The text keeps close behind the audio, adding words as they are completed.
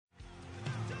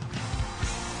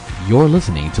You're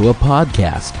listening to a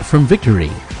podcast from Victory.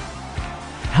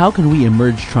 How can we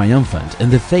emerge triumphant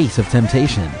in the face of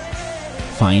temptation?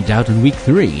 Find out in week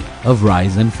 3 of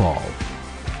Rise and Fall.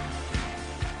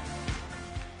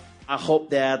 I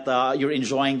hope that you're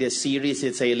enjoying this series.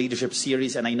 It's a leadership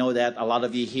series, and I know that a lot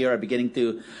of you here are beginning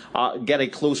to get a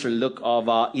closer look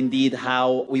of indeed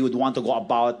how we would want to go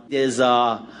about this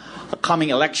coming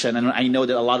election. And I know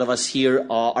that a lot of us here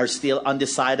are still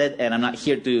undecided, and I'm not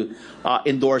here to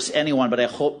endorse anyone, but I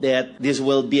hope that this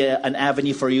will be an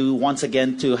avenue for you once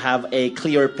again to have a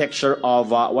clear picture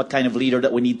of what kind of leader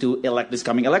that we need to elect this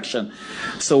coming election.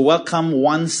 So welcome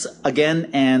once again,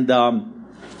 and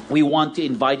we want to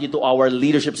invite you to our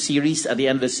leadership series. At the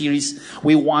end of the series,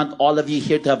 we want all of you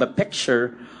here to have a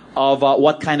picture of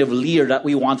what kind of leader that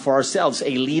we want for ourselves,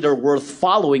 a leader worth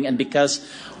following. And because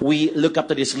we look up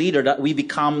to this leader, that we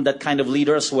become that kind of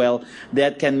leader as well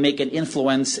that can make an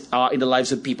influence in the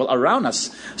lives of people around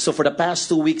us. So for the past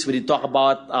 2 weeks, we did talk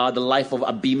about the life of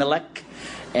Abimelech.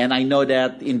 And I know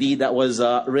that indeed that was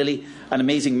really an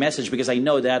amazing message, because I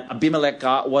know that Abimelech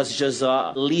was just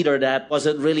a leader that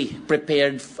wasn't really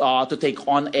prepared to take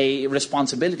on a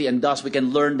responsibility. And thus we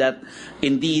can learn that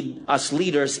indeed as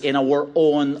leaders in our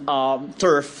own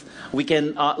turf, we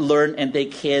can learn and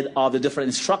take heed of the different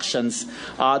instructions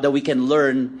that we can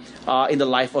learn in the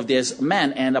life of this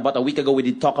man. And about a week ago, we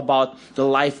did talk about the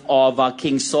life of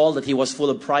King Saul, that he was full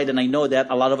of pride. And I know that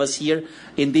a lot of us here,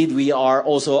 indeed, we are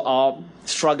also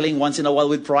struggling once in a while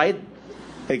with pride.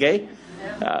 Okay?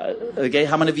 Okay,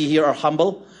 how many of you here are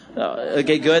humble?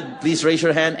 Okay, good. Please raise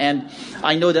your hand. And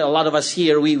I know that a lot of us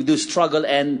here, we do struggle,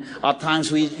 and at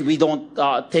times we don't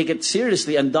take it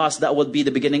seriously, and thus that would be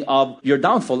the beginning of your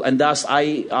downfall. And thus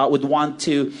I would want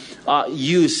to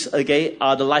use,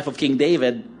 the life of King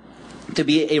David to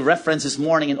be a reference this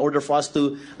morning in order for us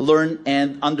to learn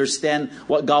and understand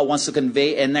what God wants to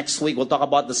convey. And next week, we'll talk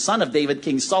about the son of David,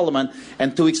 King Solomon.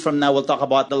 And 2 weeks from now, we'll talk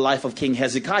about the life of King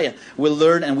Hezekiah. We'll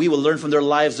learn, and we will learn from their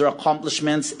lives, their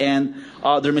accomplishments, and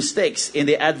their mistakes. In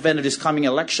the advent of this coming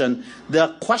election, the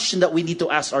question that we need to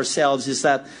ask ourselves is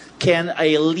that, can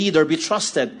a leader be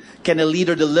trusted? Can a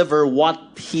leader deliver what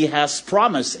he has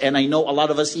promised? And I know a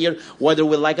lot of us here, whether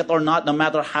we like it or not, no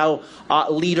matter how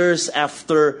leaders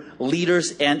after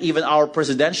leaders and even our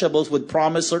presidentiables would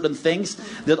promise certain things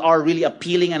that are really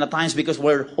appealing, and at times because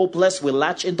we're hopeless, we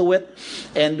latch into it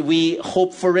and we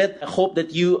hope for it. I hope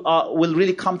that you will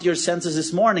really come to your senses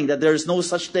this morning that there is no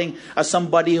such thing as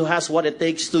somebody who has what it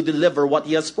takes to deliver what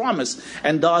he has promised.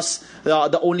 And thus,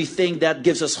 the only thing that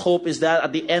gives us hope is that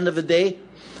at the end of the day,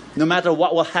 no matter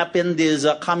what will happen this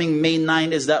coming May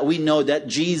 9, is that we know that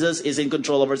Jesus is in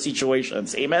control of our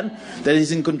situations. Amen? That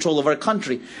He's in control of our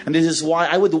country. And this is why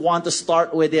I would want to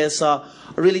start with this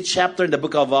really chapter in the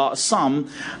book of Psalm,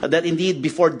 that indeed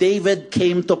before David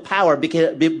came to power,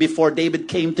 before David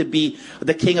came to be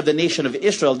the king of the nation of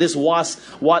Israel, this was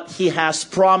what he has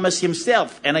promised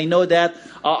himself. And I know that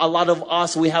a lot of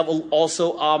us, we have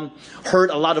also heard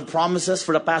a lot of promises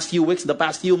for the past few weeks, the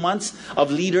past few months,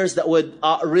 of leaders that would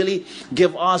really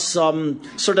give us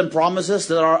certain promises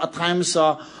that are at times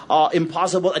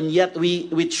impossible, and yet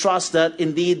we trust that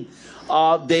indeed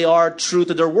they are true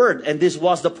to their word. And this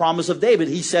was the promise of David.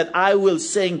 He said, I will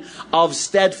sing of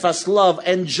steadfast love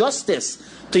and justice.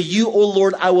 To you, O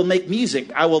Lord, I will make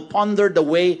music. I will ponder the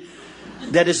way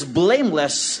that is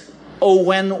blameless. Oh,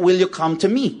 when will you come to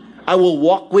me? I will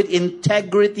walk with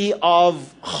integrity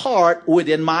of heart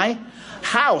within my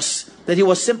house. That he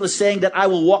was simply saying that I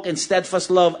will walk in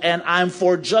steadfast love, and I'm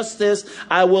for justice.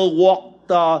 I will walk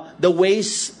the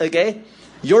ways,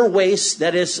 your ways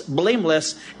that is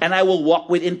blameless, and I will walk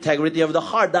with integrity of the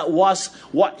heart. That was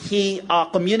what he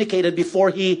communicated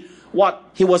before he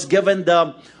was given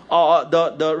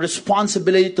the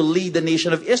responsibility to lead the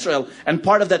nation of Israel. And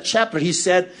part of that chapter, he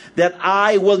said that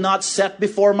I will not set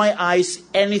before my eyes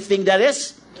anything that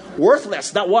is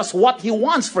worthless. That was what he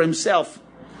wants for himself.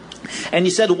 And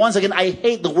he said once again, I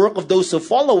hate the work of those who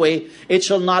fall away. It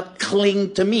shall not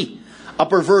cling to me. A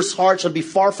perverse heart shall be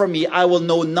far from me. I will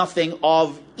know nothing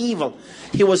of evil.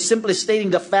 He was simply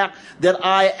stating the fact that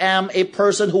I am a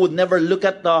person who would never look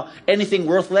at anything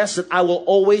worthless, that I will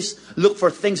always look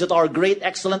for things that are great,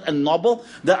 excellent, and noble,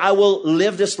 that I will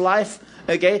live this life,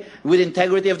 with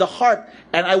integrity of the heart,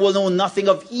 and I will know nothing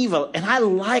of evil. And I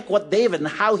like what David and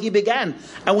how he began.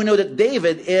 And we know that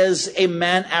David is a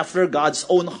man after God's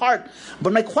own heart.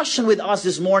 But my question with us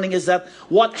this morning is that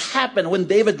what happened when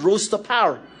David rose to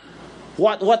power?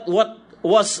 What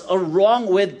was wrong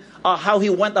with how he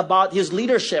went about his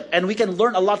leadership? And we can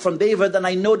learn a lot from David. And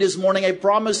I know this morning, I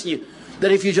promise you,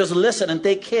 that if you just listen and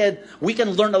take heed, we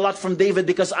can learn a lot from David,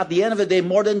 because at the end of the day,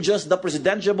 more than just the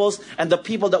presidentiables and the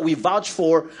people that we vouch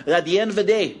for, at the end of the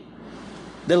day,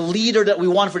 the leader that we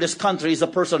want for this country is the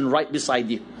person right beside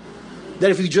you. That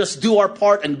if we just do our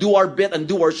part and do our bit and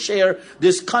do our share,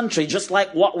 this country, just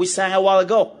like what we sang a while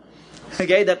ago,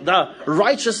 okay, that the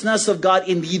righteousness of God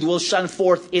indeed will shine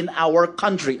forth in our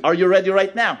country. Are you ready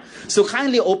right now? So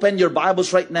kindly open your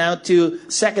Bibles right now to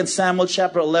 2 Samuel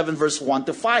chapter 11, verse 1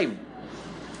 to 5.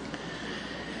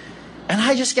 And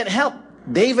I just can't help.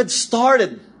 David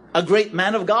started a great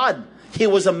man of God. He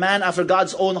was a man after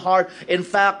God's own heart. In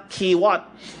fact,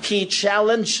 he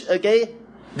challenged, okay,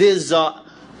 this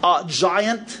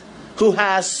giant who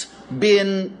has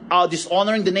been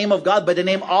dishonoring the name of God by the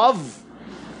name of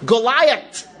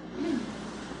Goliath.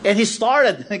 And he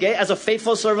started, okay, as a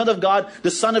faithful servant of God,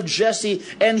 the son of Jesse.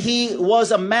 And he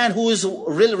was a man who is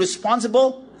really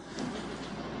responsible.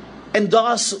 And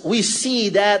thus, we see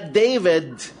that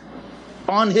David,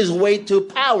 on his way to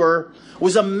power,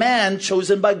 was a man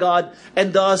chosen by God.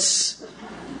 And thus,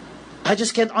 I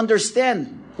just can't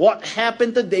understand what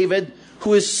happened to David,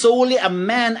 who is solely a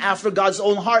man after God's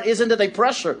own heart. Isn't it a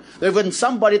pressure that when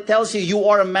somebody tells you you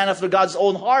are a man after God's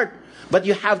own heart, but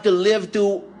you have to live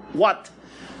to what?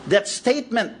 That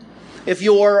statement. If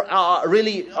you're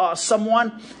really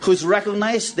someone who's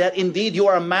recognized that indeed you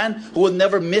are a man who will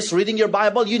never miss reading your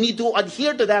Bible, you need to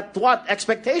adhere to that what?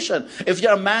 Expectation. If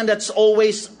you're a man that's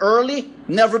always early,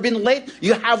 never been late,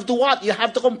 you have to what? You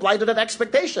have to comply to that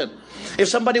expectation. If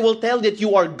somebody will tell that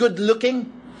you are good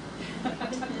looking,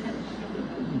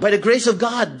 by the grace of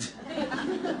God,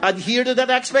 adhere to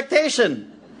that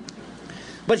expectation.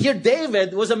 But here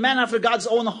David was a man after God's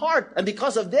own heart. And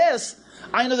because of this,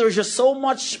 I know there's just so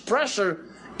much pressure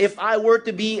if I were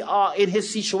to be in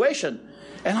his situation.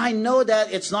 And I know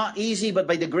that it's not easy, but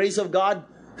by the grace of God,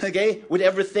 okay, with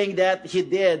everything that he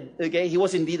did, okay, he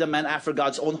was indeed a man after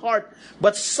God's own heart.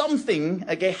 But something,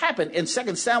 okay, happened in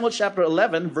 2 Samuel chapter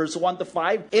 11, verse 1 to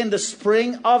 5, in the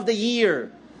spring of the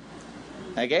year.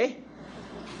 Okay?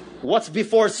 What's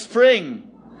before spring?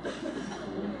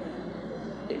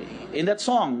 In that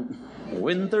song,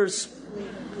 winter's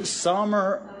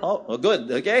summer. Oh,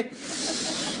 good. Okay.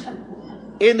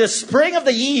 In the spring of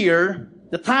the year,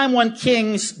 the time when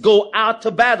kings go out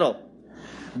to battle,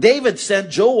 David sent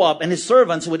Joab and his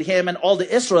servants with him and all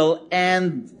the Israel,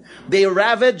 and they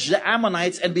ravaged the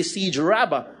Ammonites and besieged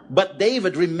Rabbah. But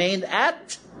David remained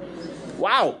at,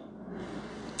 wow.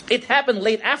 It happened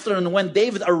late afternoon when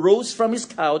David arose from his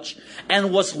couch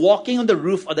and was walking on the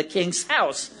roof of the king's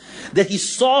house, that he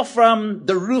saw from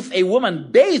the roof a woman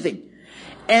bathing.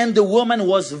 And the woman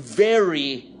was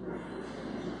very,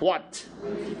 what?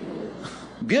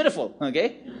 Beautiful,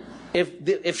 okay?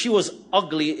 If she was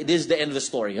ugly, this is the end of the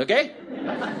story, okay?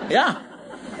 Yeah.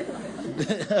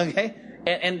 Okay?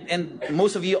 And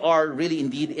most of you are really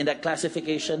indeed in that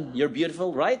classification. You're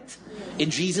beautiful, right?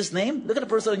 In Jesus' name. Look at the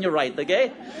person on your right,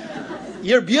 okay?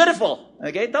 You're beautiful,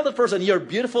 okay? Tell the person you're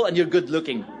beautiful and you're good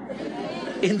looking.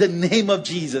 In the name of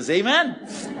Jesus,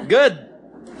 amen? Good.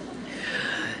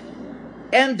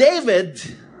 And David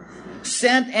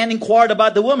sent and inquired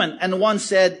about the woman. And one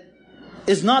said,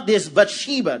 is not this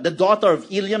Bathsheba, the daughter of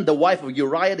Eliam, the wife of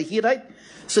Uriah the Hittite?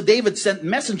 So David sent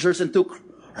messengers and took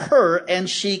her, and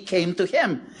she came to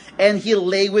him, and he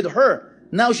lay with her.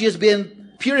 Now she has been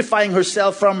purifying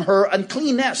herself from her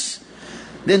uncleanness.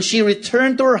 Then she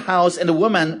returned to her house, and the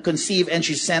woman conceived, and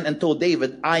she sent and told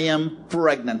David, I am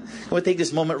pregnant. Can we take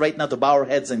this moment right now to bow our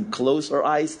heads and close our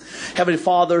eyes? Heavenly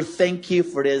Father, thank you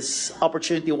for this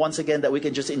opportunity once again that we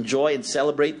can just enjoy and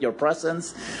celebrate your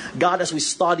presence. God, as we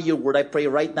study your word, I pray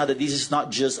right now that this is not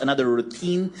just another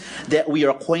routine that we are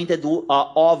acquainted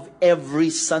of every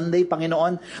Sunday,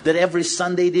 Panginoon. That every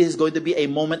Sunday this is going to be a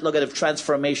moment, Lord God, of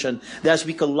transformation. That as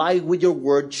we collide with your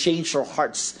word, change our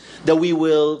hearts. That we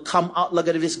will come out, Lord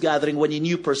God, of this gathering with a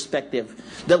new perspective.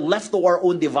 That left to our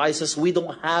own devices, we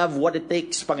don't have what it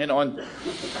takes, Panginoon,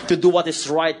 to do what is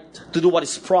right, to do what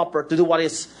is proper, to do what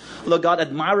is, Lord God,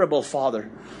 admirable, Father.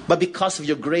 But because of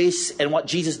your grace and what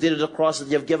Jesus did at the cross, that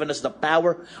you have given us the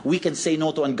power, we can say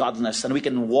no to ungodliness, and we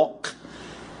can walk,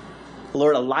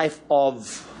 Lord, a life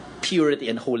of purity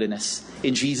and holiness.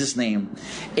 In Jesus' name,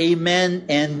 amen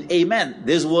and amen.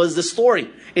 This was the story.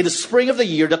 In the spring of the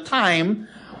year, the time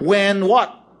when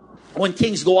what? When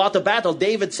kings go out to battle,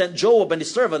 David sent Joab and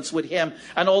his servants with him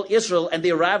and all Israel, and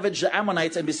they ravaged the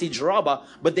Ammonites and besieged Rabbah,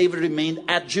 but David remained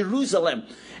at Jerusalem.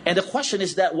 And the question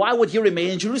is that, why would he remain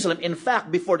in Jerusalem? In fact,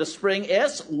 before the spring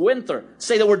is winter.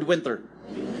 Say the word winter.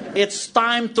 It's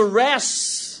time to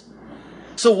rest.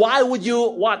 So why would you,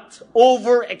 what?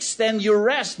 Overextend your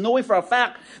rest, knowing for a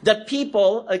fact that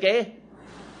people, okay,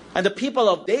 And the people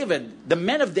of David, the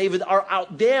men of David, are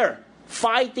out there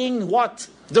fighting what?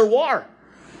 Their war.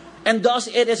 And thus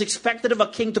it is expected of a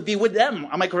king to be with them.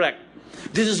 Am I correct?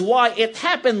 This is why it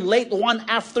happened late one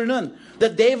afternoon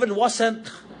that David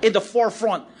wasn't in the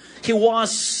forefront. He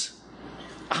was,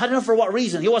 I don't know for what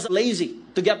reason, he was lazy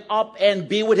to get up and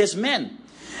be with his men.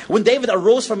 When David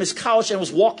arose from his couch and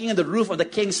was walking in the roof of the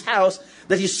king's house,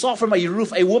 that he saw from a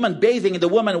roof a woman bathing, and the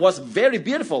woman was very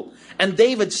beautiful. And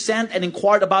David sent and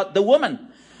inquired about the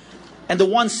woman. And the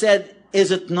one said,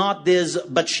 "Is it not this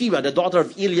Bathsheba, the daughter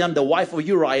of Eliam, the wife of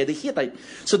Uriah the Hittite?"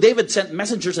 So David sent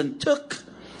messengers and took,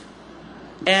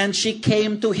 and she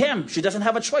came to him. She doesn't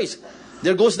have a choice.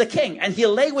 There goes the king, and he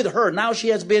lay with her. Now she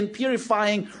has been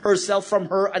purifying herself from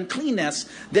her uncleanness.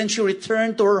 Then she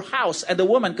returned to her house, and the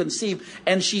woman conceived,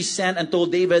 and she sent and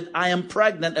told David, "I am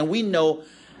pregnant." And we know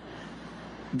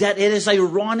that it is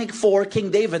ironic for King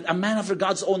David, a man after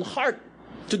God's own heart,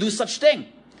 to do such thing.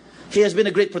 He has been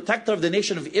a great protector of the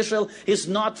nation of Israel. He's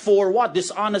not for what?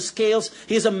 Dishonest scales.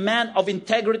 He's a man of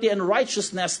integrity and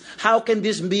righteousness. How can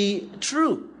this be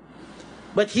true?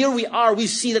 But here we are, we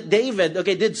see that David,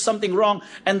 did something wrong,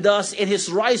 and thus in his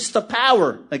rise to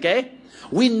power,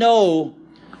 we know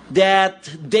that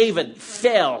David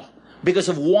fell because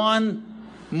of one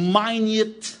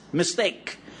minute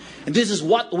mistake. And this is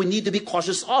what we need to be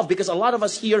cautious of, because a lot of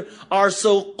us here are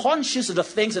so conscious of the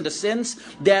things and the sins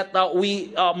that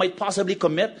we might possibly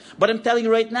commit. But I'm telling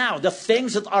you right now, the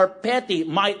things that are petty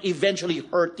might eventually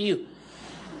hurt you.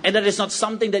 And that is not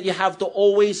something that you have to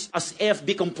always, as if,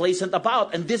 be complacent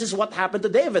about. And this is what happened to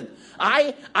David.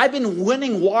 I've been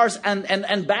winning wars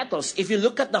and battles. If you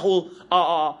look at the whole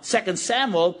 2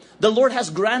 Samuel, the Lord has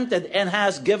granted and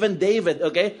has given David,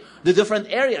 the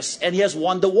different areas. And he has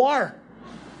won the war.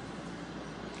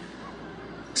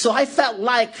 So I felt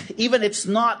like, even it's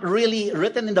not really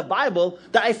written in the Bible,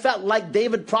 that I felt like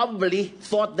David probably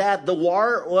thought that the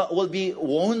war will be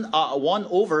won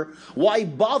over. Why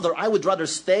bother? I would rather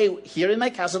stay here in my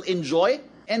castle, enjoy,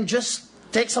 and just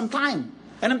take some time.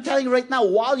 And I'm telling you right now,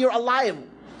 while you're alive,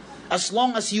 as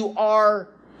long as you are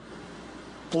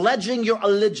pledging your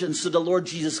allegiance to the Lord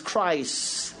Jesus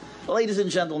Christ, ladies and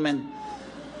gentlemen,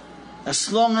 as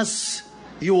long as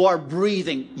you are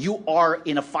breathing, you are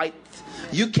in a fight.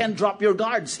 You can't drop your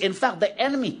guards. In fact, the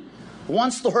enemy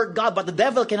wants to hurt God, but the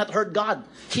devil cannot hurt God.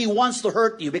 He wants to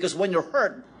hurt you, because when you're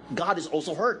hurt, God is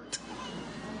also hurt.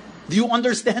 Do you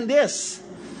understand this?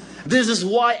 This is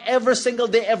why every single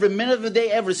day, every minute of the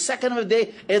day, every second of the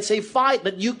day, it's a fight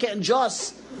that you can't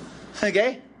just,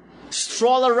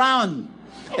 stroll around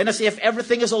and as if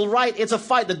everything is all right. It's a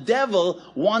fight. The devil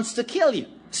wants to kill you,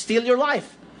 steal your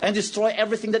life, and destroy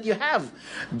everything that you have.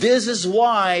 This is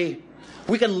why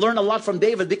we can learn a lot from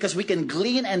David, because we can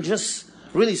glean and just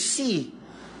really see,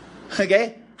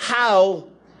 how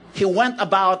he went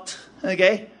about,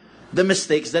 the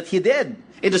mistakes that he did.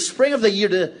 In the spring of the year,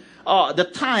 the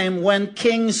time when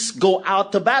kings go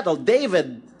out to battle,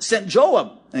 David sent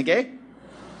Joab,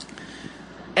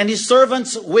 and his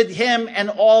servants with him and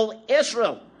all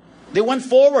Israel. They went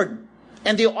forward,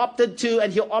 and he opted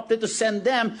to send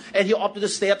them, and he opted to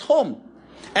stay at home.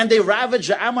 And they ravaged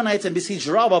the Ammonites and besieged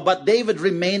Rabbah, but David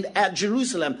remained at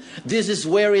Jerusalem. This is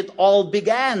where it all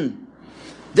began.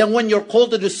 Then when you're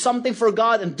called to do something for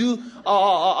God and do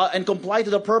and comply to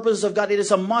the purposes of God, it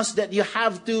is a must that you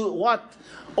have to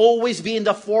always be in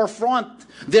the forefront.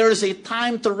 There is a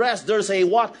time to rest. There is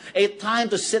a time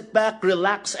to sit back,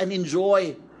 relax, and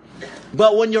enjoy.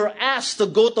 But when you're asked to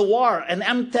go to war, and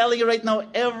I'm telling you right now,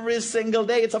 every single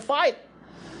day it's a fight.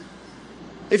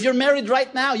 If you're married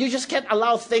right now, you just can't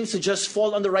allow things to just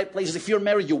fall on the right places. If you're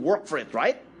married, you work for it,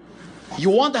 right? You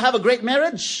want to have a great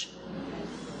marriage?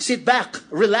 Sit back,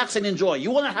 relax, and enjoy. You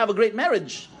want to have a great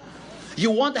marriage?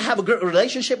 You want to have a great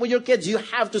relationship with your kids? You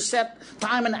have to set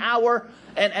time and hour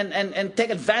and take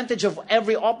advantage of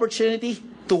every opportunity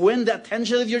to win the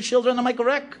attention of your children. Am I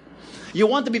correct? You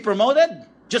want to be promoted?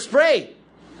 Just pray.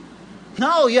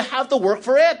 No, you have to work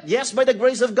for it. Yes, by the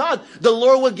grace of God, the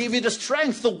Lord will give you the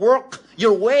strength to work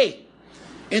your way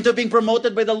into being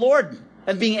promoted by the Lord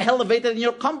and being elevated in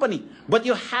your company. But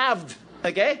you have,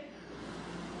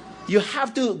 you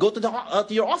have to go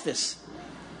to your office.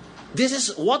 This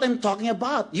is what I'm talking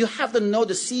about. You have to know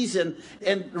the season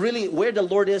and really where the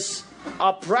Lord is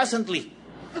presently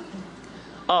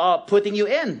putting you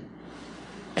in.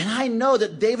 And I know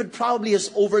that David probably has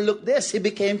overlooked this. He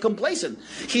became complacent.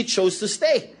 He chose to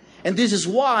stay. And this is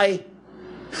why,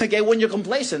 when you're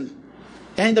complacent,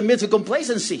 and in the midst of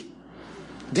complacency,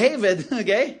 David,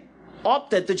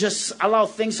 opted to just allow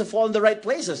things to fall in the right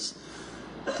places.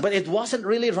 But it wasn't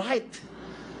really right.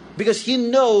 Because he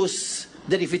knows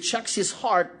that if he checks his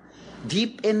heart,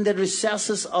 Deep in the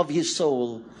recesses of his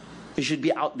soul, he should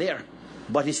be out there.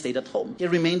 But he stayed at home. He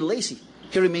remained lazy.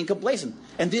 He remained complacent.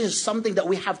 And this is something that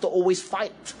we have to always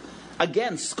fight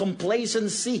against,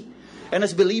 complacency. And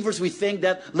as believers, we think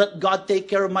that, let God take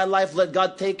care of my life, let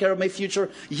God take care of my future.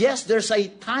 Yes, there's a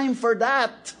time for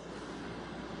that.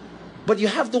 But you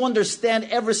have to understand,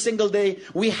 every single day,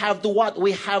 we have to what?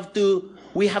 We have to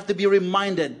be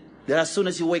reminded that as soon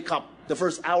as you wake up, the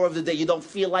first hour of the day, you don't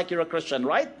feel like you're a Christian,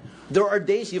 right? There are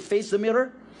days you face the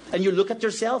mirror and you look at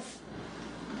yourself.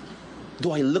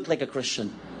 Do I look like a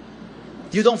Christian?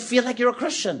 You don't feel like you're a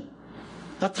Christian.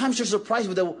 At times you're surprised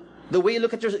with the way you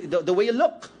look at the way you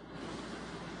look.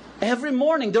 Every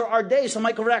morning there are days, am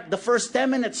I correct? The first 10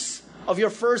 minutes of your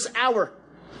first hour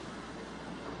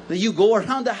that you go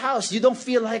around the house, you don't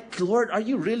feel like, Lord, are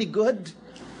you really good?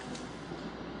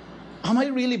 Am I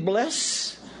really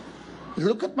blessed?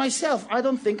 Look at myself. I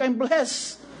don't think I'm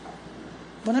blessed.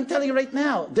 But I'm telling you right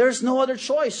now, there's no other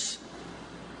choice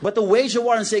but to wage a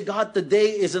war and say, God, today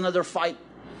is another fight.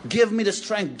 Give me the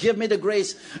strength. Give me the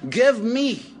grace. Give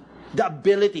me the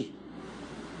ability,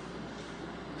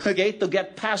 okay, to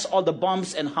get past all the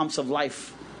bumps and humps of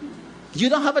life. You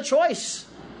don't have a choice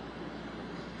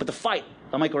but to fight.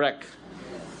 Am I correct?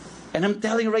 And I'm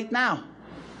telling you right now,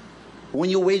 when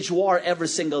you wage war every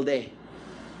single day,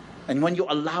 and when you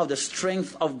allow the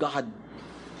strength of God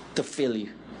to fill you,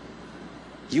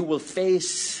 you will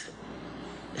face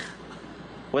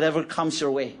whatever comes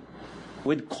your way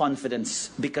with confidence,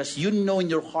 because you know in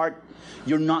your heart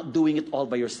you're not doing it all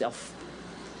by yourself.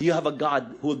 You have a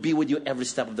God who will be with you every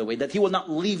step of the way, that He will not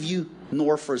leave you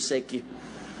nor forsake you.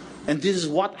 And this is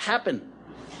what happened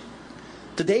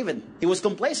to David. He was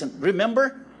complacent.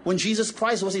 Remember when Jesus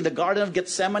Christ was in the Garden of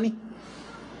Gethsemane,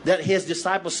 that His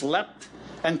disciples slept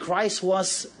and Christ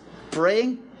was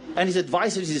praying, and His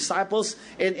advice to His disciples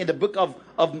in the book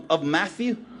of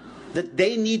Matthew, that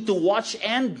they need to watch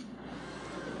and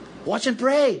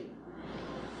pray.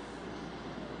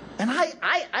 And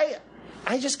I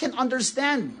just can't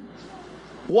understand.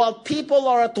 While people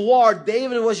are at war,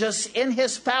 David was just in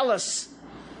his palace,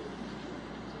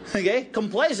 okay,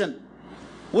 complacent,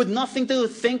 with nothing to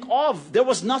think of. There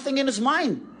was nothing in his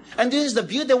mind. And this is the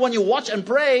beauty, when you watch and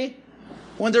pray,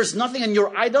 when there's nothing in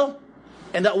your idol,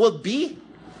 and that will be,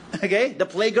 okay, the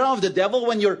playground of the devil,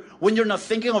 when you're not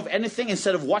thinking of anything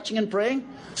instead of watching and praying.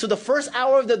 So the first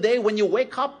hour of the day, when you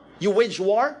wake up, you wage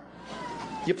war,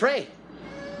 you pray.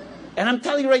 And I'm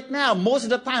telling you right now, most of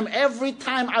the time, every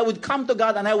time I would come to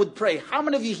God and I would pray. How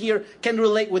many of you here can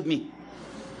relate with me?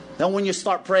 Then when you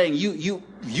start praying, you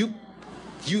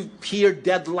hear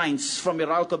deadlines from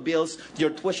Meralco bills,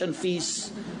 your tuition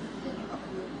fees,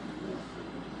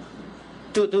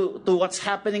 to what's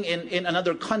happening in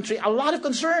another country. A lot of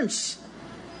concerns.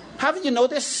 Haven't you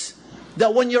noticed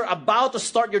that when you're about to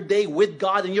start your day with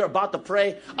God and you're about to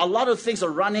pray, a lot of things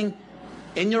are running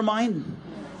in your mind?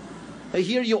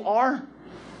 Here you are,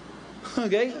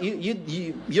 okay,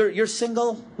 you're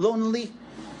single, lonely,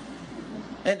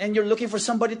 and you're looking for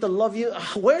somebody to love you.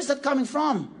 Where's that coming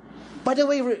from? By the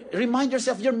way, remind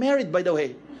yourself, you're married, by the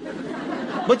way.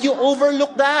 But you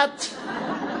overlook that.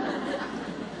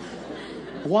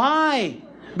 Why?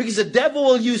 Because the devil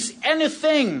will use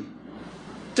anything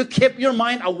to keep your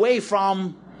mind away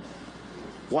from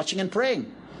watching and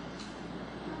praying.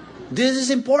 This is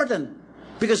important,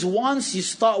 because once you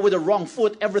start with the wrong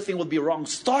foot, everything will be wrong.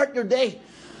 Start your day.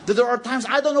 There are times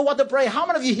I don't know what to pray. How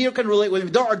many of you here can relate with me?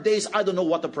 There are days I don't know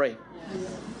what to pray.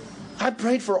 I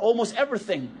prayed for almost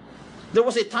everything. There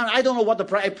was a time I don't know what to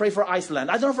pray. I prayed for Iceland.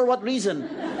 I don't know for what reason.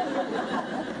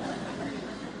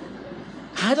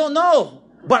 I don't know.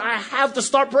 But I have to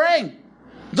start praying.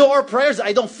 There are prayers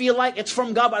I don't feel like it's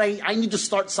from God, but I need to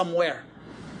start somewhere.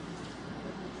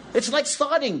 It's like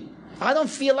studying. I don't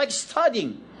feel like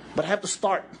studying, but I have to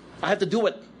start. I have to do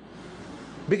it.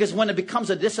 Because when it becomes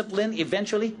a discipline,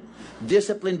 eventually,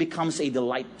 discipline becomes a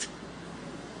delight.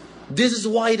 This is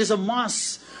why it is a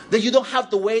must. That you don't have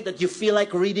to wait that you feel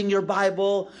like reading your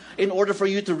Bible in order for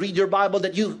you to read your Bible.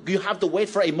 That you have to wait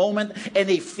for a moment and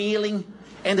a feeling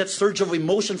and that surge of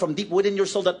emotion from deep within your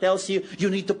soul that tells you you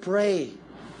need to pray.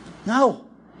 No.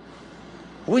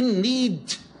 We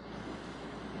need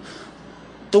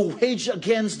to wage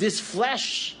against this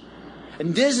flesh.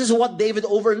 And this is what David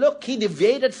overlooked. He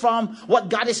deviated from what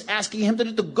God is asking him to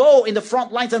do, to go in the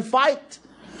front lines and fight.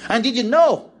 And did you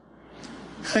know,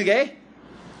 okay,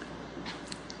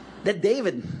 that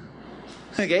David,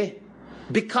 okay,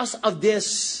 because of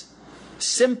this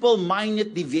simple,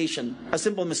 minute deviation, a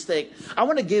simple mistake, I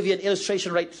want to give you an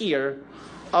illustration right here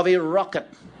of a rocket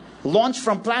launched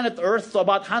from planet Earth to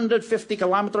about 150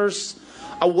 kilometers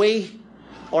away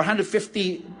or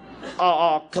 150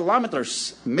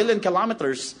 million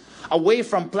kilometers away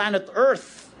from planet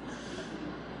Earth.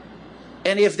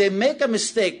 And if they make a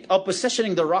mistake of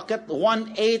positioning the rocket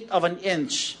 1/8 of an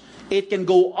inch, it can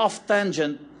go off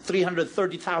tangent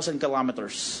 330,000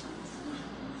 kilometers.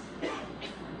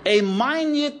 A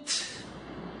minute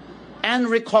and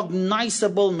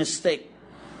recognizable mistake.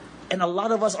 And a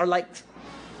lot of us are like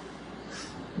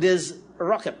this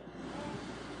rocket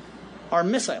or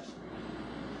missile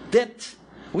that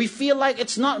we feel like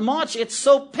it's not much, it's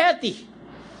so petty.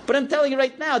 But I'm telling you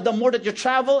right now, the more that you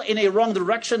travel in a wrong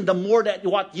direction, the more that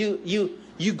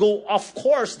you go off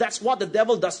course. That's what the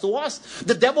devil does to us.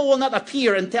 The devil will not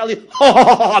appear and tell you,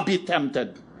 be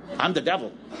tempted. I'm the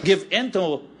devil. Give in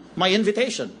to my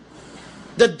invitation.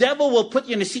 The devil will put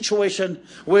you in a situation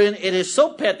where it is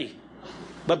so petty,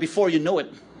 but before you know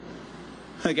it,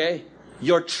 okay,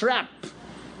 you're trapped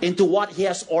into what he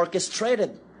has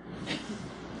orchestrated.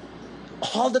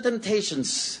 All the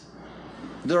temptations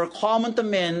that are common to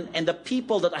men and the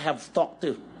people that I have talked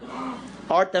to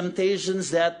are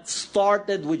temptations that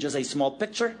started with just a small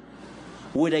picture,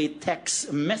 with a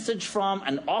text message from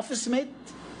an office mate,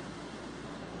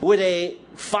 with a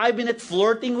 5-minute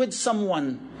flirting with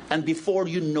someone, and before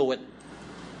you know it,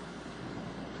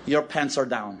 your pants are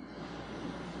down.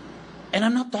 And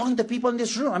I'm not talking to people in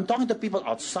this room. I'm talking to people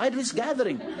outside this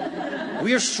gathering.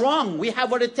 We are strong. We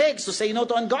have what it takes to say no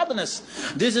to ungodliness.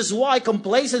 This is why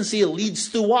complacency leads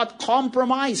to what?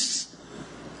 Compromise.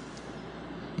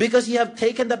 Because you have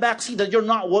taken the back seat, that you're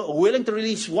not willing to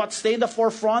release what? Stay in the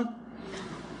forefront.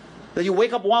 That you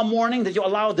wake up one morning, that you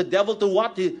allow the devil to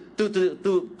what?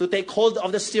 To take hold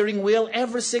of the steering wheel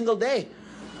every single day.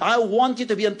 I want you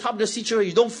to be on top of the situation.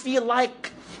 You don't feel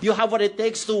like you have what it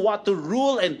takes to what? To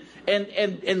rule and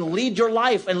lead your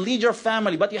life and lead your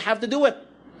family. But you have to do it.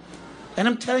 And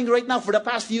I'm telling you right now, for the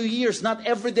past few years, not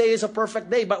every day is a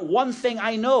perfect day. But one thing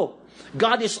I know,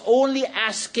 God is only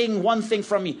asking one thing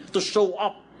from me: to show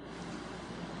up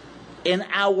in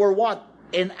our what?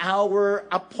 In our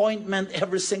appointment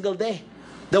every single day.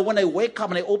 That when I wake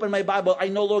up and I open my Bible, I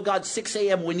know, Lord God, 6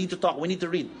 a.m. we need to talk, we need to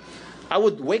read. I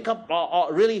would wake up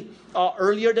really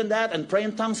earlier than that and pray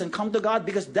in tongues and come to God,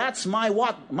 because that's my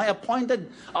what? My appointed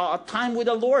time with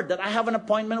the Lord, that I have an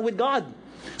appointment with God.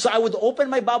 So I would open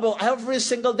my Bible every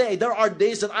single day. There are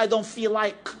days that I don't feel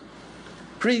like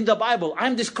reading the Bible.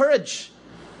 I'm discouraged.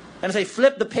 And as I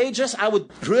flip the pages, I would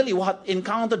really what?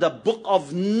 Encounter the book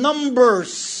of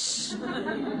Numbers.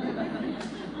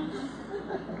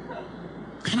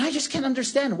 And I just can't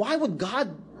understand, why would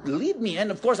God lead me?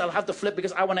 And of course I'll have to flip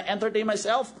because I want to entertain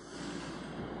myself.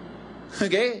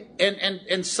 Okay?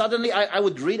 And suddenly I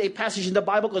would read a passage in the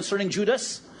Bible concerning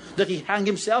Judas, that he hanged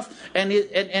himself, and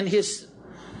his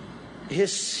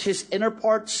inner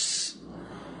parts.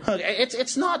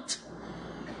 It's not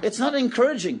an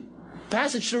encouraging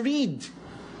passage to read.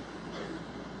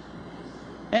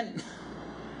 And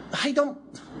I don't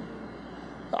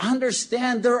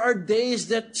understand, there are days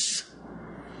that's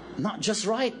not just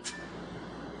right.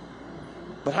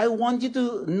 But I want you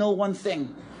to know one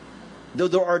thing. Though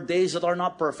there are days that are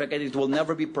not perfect, and it will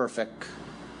never be perfect,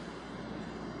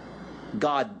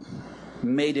 God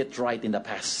made it right in the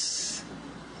past.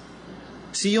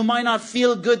 See, you might not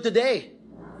feel good today.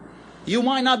 You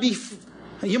might not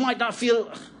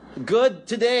feel good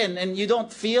today, and you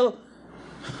don't feel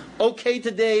okay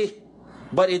today,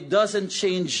 but it doesn't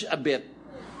change a bit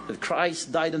that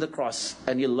Christ died on the cross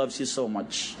and He loves you so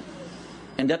much.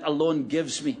 And that alone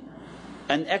gives me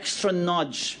an extra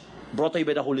nudge, brought to you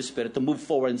by the Holy Spirit, to move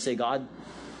forward and say, God,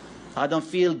 I don't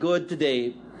feel good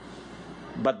today,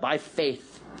 but by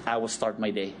faith I will start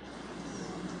my day.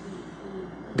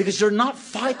 Because you're not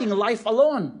fighting life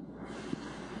alone.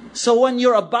 So when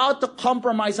you're about to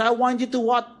compromise, I want you to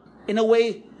what? In a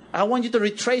way, I want you to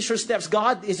retrace your steps.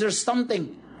 God, is there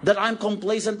something that I'm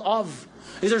complacent of?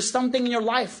 Is there something in your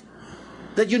life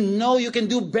that you know you can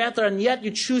do better, and yet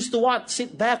you choose to what?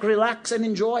 Sit back, relax, and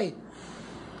enjoy?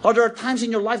 Or there are times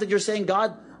in your life that you're saying,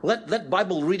 God, let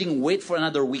Bible reading wait for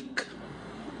another week.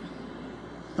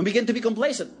 And begin to be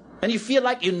complacent. And you feel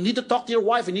like you need to talk to your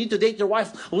wife, you need to date your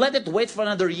wife. Let it wait for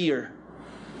another year.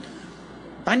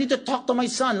 I need to talk to my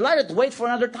son. Let it wait for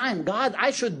another time. God, I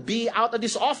should be out of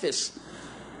this office.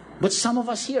 But some of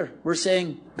us here, we're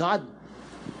saying, God,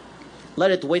 let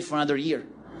it wait for another year.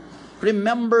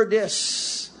 Remember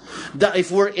this, that if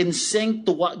we're in sync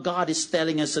to what God is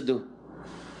telling us to do,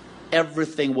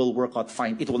 everything will work out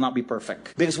fine. It will not be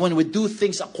perfect. Because when we do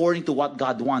things according to what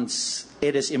God wants,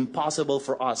 it is impossible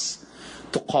for us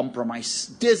to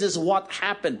compromise. This is what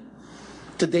happened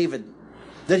to David.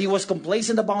 That he was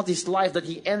complacent about his life, that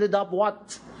he ended up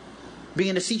what? being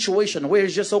in a situation where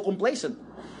he's just so complacent,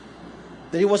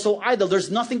 that he was so idle, there's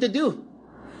nothing to do.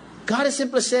 God is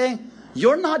simply saying,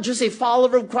 you're not just a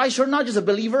follower of Christ, you're not just a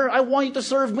believer, I want you to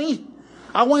serve me.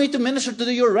 I want you to minister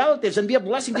to your relatives and be a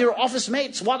blessing to your office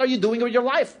mates. What are you doing with your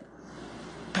life?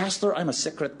 Pastor, I'm a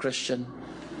secret Christian.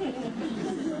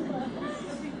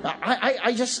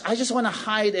 I just want to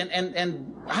hide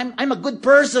and I'm a good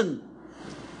person.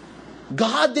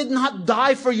 God did not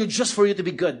die for you just for you to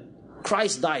be good.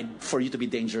 Christ died for you to be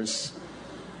dangerous.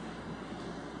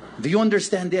 Do you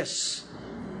understand this?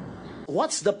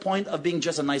 What's the point of being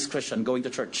just a nice Christian, going to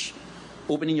church,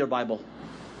 opening your Bible,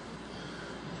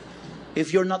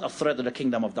 if you're not a threat to the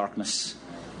kingdom of darkness?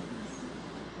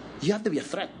 You have to be a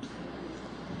threat.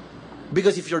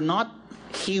 Because if you're not,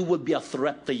 he would be a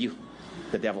threat to you,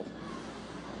 the devil.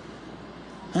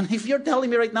 And if you're telling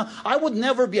me right now, I would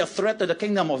never be a threat to the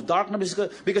kingdom of darkness,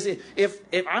 because if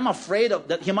I'm afraid of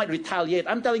that he might retaliate,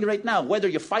 I'm telling you right now, whether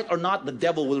you fight or not, the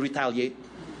devil will retaliate.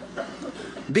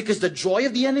 Because the joy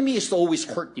of the enemy is to always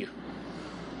hurt you.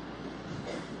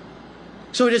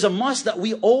 So it is a must that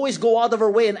we always go out of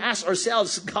our way and ask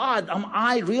ourselves, God, am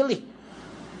I really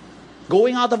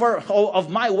going out of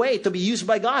my way to be used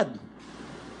by God?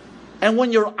 And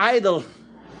when you're idle,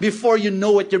 before you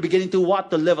know it, you're beginning to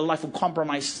live a life of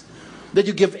compromise. That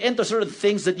you give in to certain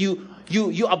things that you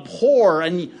abhor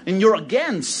and you're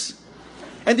against.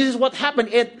 And this is what happened.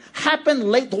 It happened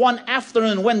late one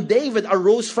afternoon when David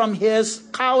arose from his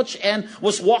couch and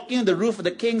was walking on the roof of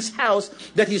the king's house,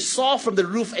 that he saw from the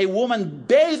roof a woman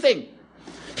bathing.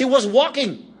 He was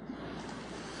walking,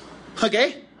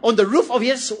 on the roof of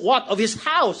his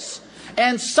house.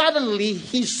 And suddenly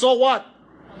he saw what?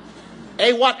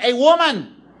 A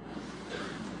woman.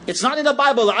 It's not in the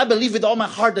Bible. I believe with all my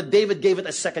heart that David gave it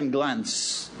a second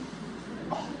glance.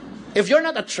 If you're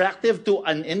not attractive to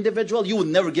an individual, you would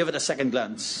never give it a second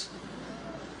glance.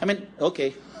 I mean,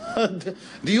 okay. Do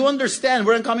you understand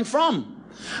where I'm coming from?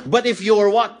 But if you're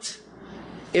what?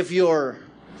 If you're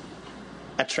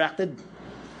attracted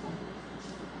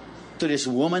to this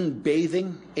woman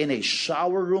bathing in a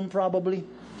shower room, probably,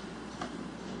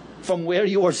 from where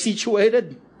you are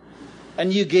situated,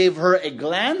 and you gave her a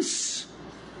glance,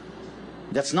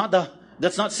 that's not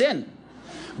sin.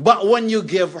 But when you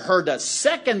give her the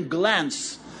second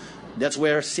glance, that's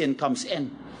where sin comes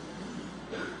in.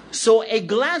 So a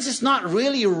glance is not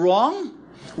really wrong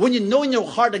when you know in your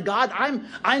heart that God,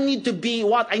 I need to be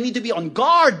what? I need to be on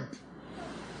guard.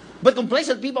 But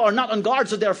complacent people are not on guard,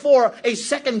 so therefore a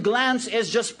second glance is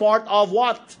just part of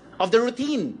what? Of the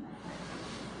routine.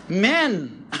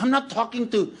 Men, I'm not talking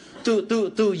to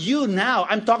you now.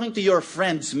 I'm talking to your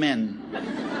friends, men.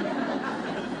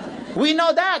 We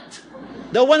know that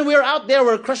when we're out there,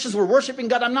 we're Christians, we're worshiping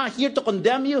God, I'm not here to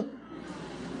condemn you.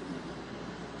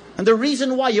 And the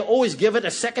reason why you always give it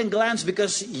a second glance,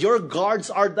 because your guards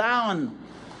are down.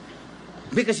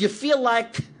 Because you feel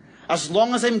like, as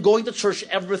long as I'm going to church,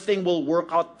 everything will work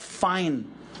out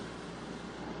fine.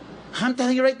 I'm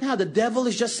telling you right now, the devil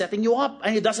is just setting you up,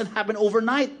 and it doesn't happen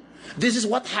overnight. This is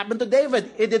what happened to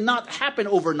David. It did not happen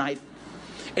overnight.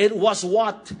 It was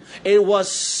what? It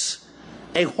was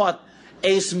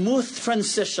a smooth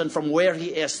transition from where he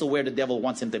is to where the devil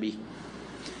wants him to be.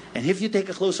 And if you take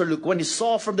a closer look, when he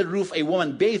saw from the roof a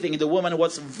woman bathing, and the woman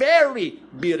was very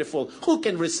beautiful, who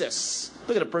can resist?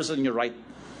 Look at the person on your right.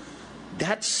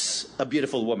 That's a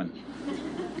beautiful woman.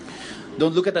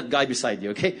 Don't look at that guy beside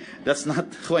you, okay? That's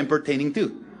not who I'm pertaining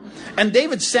to. And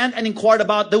David sent and inquired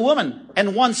about the woman.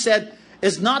 And one said,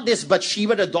 is not this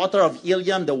Bathsheba, the daughter of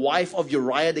Eliam, the wife of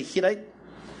Uriah the Hittite?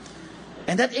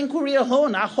 And that inquiry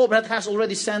alone, I hope that has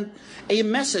already sent a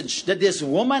message that this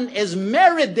woman is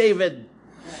married, David.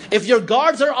 If your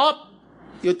guards are up,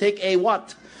 you take a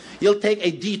what? You'll take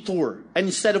a detour. And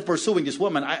instead of pursuing this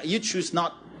woman, you choose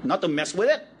not to mess with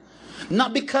it.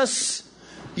 Not because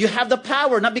you have the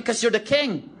power, not because you're the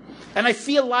king. And I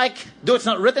feel like, though it's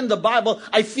not written in the Bible,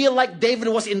 I feel like David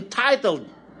was entitled.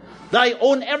 That I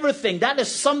own everything. That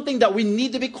is something that we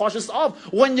need to be cautious of.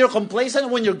 When you're complacent,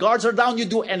 when your guards are down, you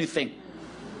do anything.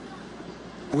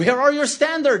 Where are your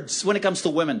standards when it comes to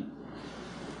women?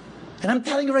 And I'm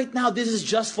telling you right now, this is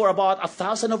just for about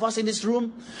 1,000 of us in this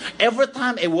room. Every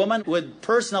time a woman would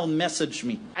personal message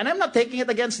me, and I'm not taking it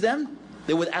against them,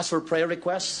 they would ask for prayer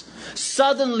requests.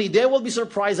 Suddenly, they will be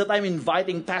surprised that I'm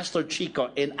inviting Pastor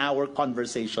Chico in our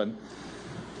conversation.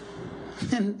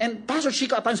 And Pastor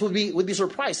Chico at times would be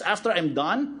surprised. After I'm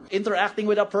done interacting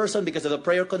with a person because of the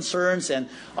prayer concerns and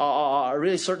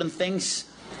really certain things,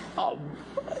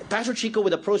 Pastor Chico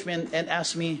would approach me and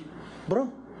ask me,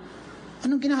 bro,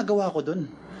 anong ginagawa ko dun?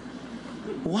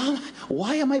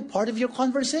 Why am I part of your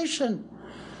conversation?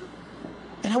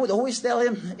 And I would always tell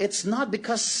him, it's not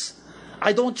because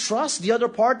I don't trust the other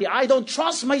party. I don't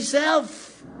trust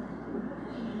myself.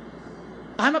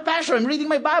 I'm a pastor. I'm reading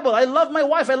my Bible. I love my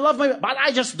wife. But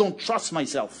I just don't trust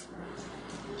myself.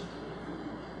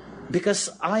 Because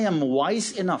I am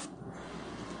wise enough,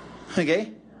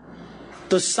 okay,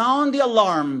 to sound the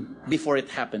alarm before it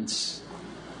happens.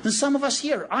 And some of us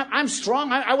here, I'm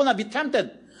strong. I will not be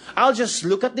tempted. I'll just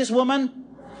look at this woman,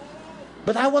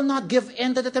 but I will not give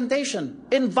in to the temptation.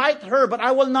 Invite her, but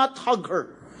I will not hug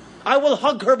her. I will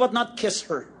hug her, but not kiss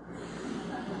her.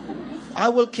 I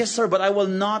will kiss her, but I will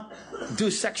not do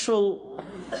sexual.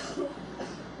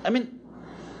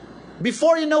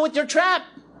 Before you know it, you're trapped.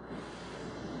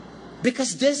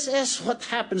 Because this is what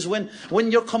happens when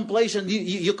you're complacent.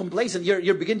 You're complacent.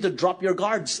 You begin to drop your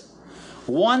guards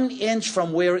 1 inch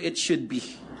from where it should be.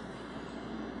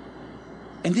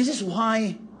 And this is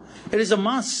why it is a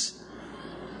must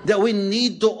that we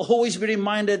need to always be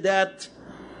reminded that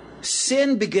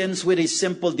sin begins with a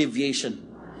simple deviation.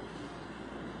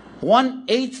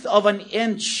 1/8 of an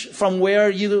inch from where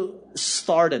you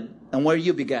started and where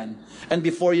you began. And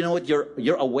before you know it,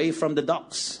 you're away from the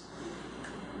docks.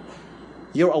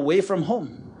 You're away from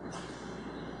home.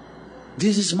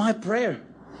 This is my prayer.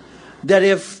 That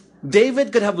if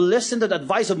David could have listened to the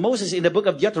advice of Moses in the book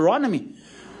of Deuteronomy,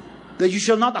 that you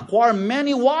shall not acquire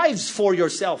many wives for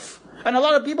yourself. And a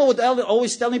lot of people would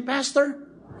always tell me, Pastor,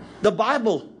 the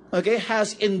Bible, okay,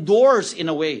 has endorsed in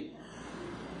a way.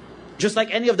 Just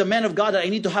like any of the men of God, that I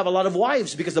need to have a lot of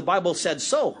wives because the Bible said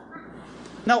so.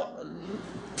 Now,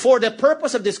 for the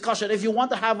purpose of discussion, if you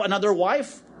want to have another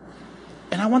wife,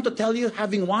 and I want to tell you,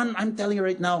 having one, I'm telling you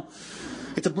right now,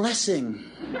 it's a blessing.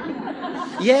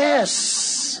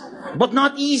 Yes, but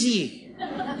not easy.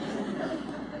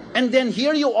 And then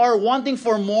here you are wanting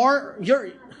for more.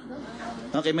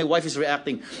 Okay, my wife is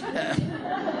reacting.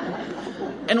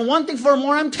 And wanting for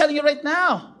more, I'm telling you right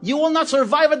now, you will not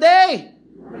survive a day.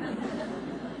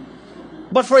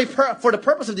 But for the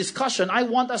purpose of discussion, I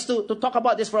want us to talk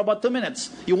about this for about 2 minutes.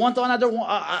 You want add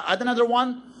another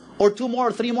one? Or 2 more,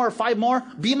 or 3 more, or 5 more,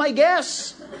 be my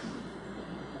guest.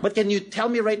 But can you tell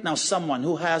me right now someone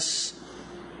who has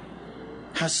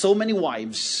so many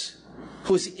wives,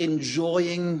 who's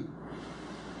enjoying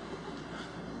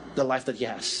the life that he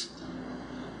has?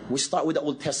 We start with the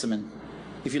Old Testament.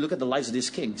 If you look at the lives of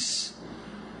these kings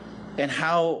and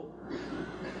how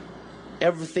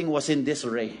everything was in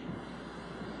disarray.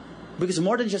 Because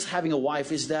more than just having a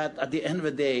wife is that at the end of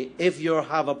the day, if you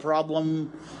have a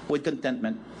problem with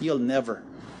contentment, you'll never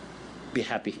be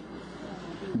happy.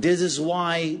 This is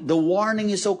why the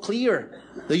warning is so clear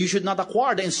that you should not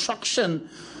acquire the instruction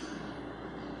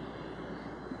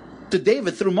to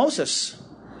David through Moses.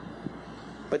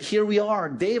 But here we are.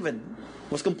 David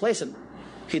was complacent.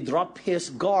 He dropped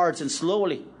his guards and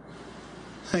slowly,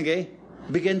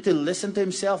 began to listen to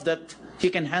himself that he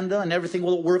can handle and everything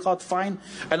will work out fine.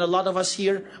 And a lot of us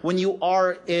here, when you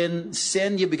are in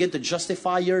sin, you begin to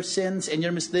justify your sins and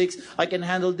your mistakes. I can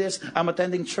handle this. I'm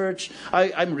attending church.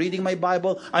 I'm reading my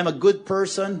Bible. I'm a good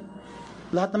person.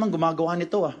 Lahat naman gumagawa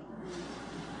nito.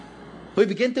 We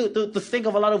begin to think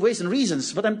of a lot of ways and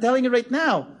reasons. But I'm telling you right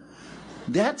now,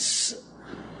 that's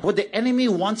what the enemy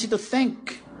wants you to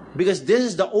think. Because this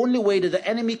is the only way that the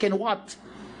enemy can what?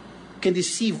 Can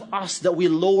deceive us, that we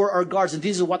lower our guards. And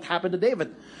this is what happened to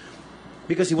David.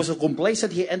 Because he was so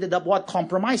complacent, he ended up what?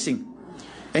 Compromising.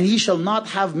 And he shall not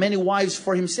have many wives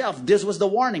for himself. This was the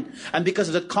warning. And because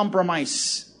of the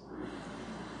compromise,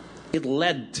 it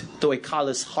led to a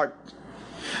callous heart.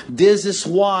 This is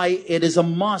why it is a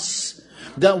must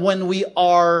that when we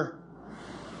are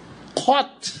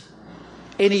caught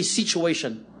in a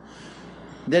situation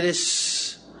that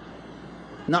is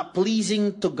not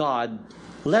pleasing to God,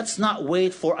 let's not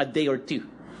wait for a day or two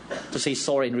to say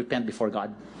sorry and repent before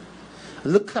God.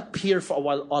 Look up here for a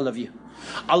while, all of you.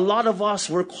 A lot of us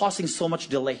were causing so much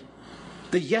delay.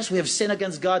 That yes, we have sinned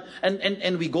against God,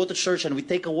 and we go to church and we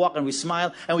take a walk and we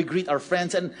smile and we greet our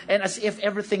friends and as if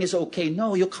everything is okay.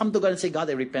 No, you come to God and say, God,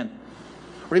 I repent.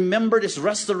 Remember, this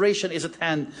restoration is at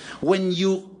hand when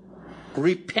you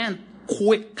repent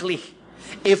quickly.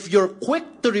 If you're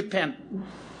quick to repent,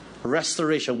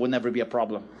 restoration will never be a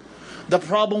problem. The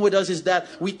problem with us is that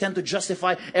we tend to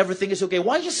justify everything is okay.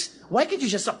 Why can't you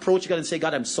just approach God and say,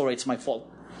 God, I'm sorry, it's my fault?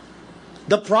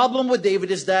 The problem with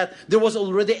David is that there was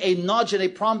already a nudge and a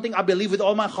prompting, I believe with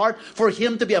all my heart, for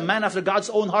him to be a man after God's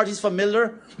own heart. He's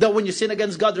familiar that when you sin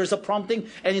against God, there's a prompting.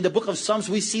 And in the book of Psalms,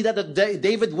 we see that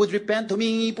David would repent.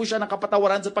 Humingi po siya ng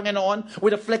kapatawaran sa Panginoon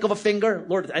with a flick of a finger.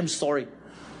 Lord, I'm sorry.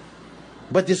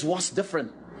 But this was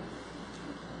different.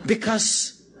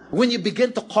 Because When you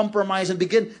begin to compromise and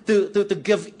begin to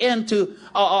give in to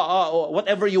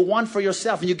whatever you want for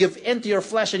yourself, and you give in to your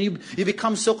flesh, and you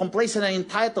become so complacent and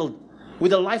entitled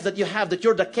with the life that you have, that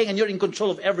you're the king and you're in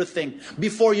control of everything.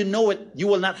 Before you know it, you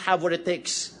will not have what it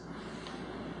takes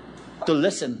to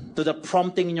listen to the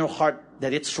prompting in your heart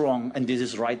that it's wrong and this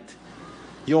is right.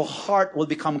 Your heart will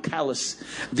become callous.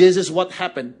 This is what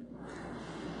happened.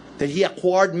 That he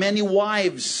acquired many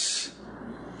wives,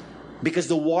 because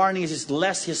the warning is,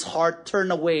 lest his heart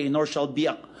turn away, nor shall he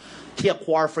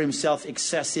acquire for himself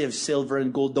excessive silver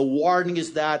and gold. The warning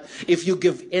is that if you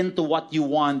give in to what you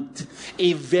want,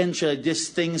 eventually these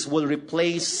things will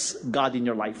replace God in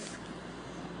your life.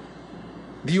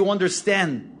 Do you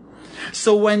understand?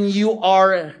 So when you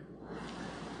are,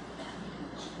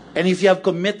 and if you have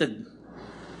committed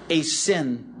a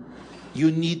sin,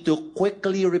 you need to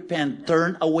quickly repent,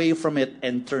 turn away from it,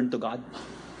 and turn to God.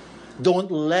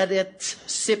 Don't let it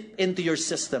sip into your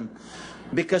system.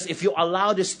 Because if you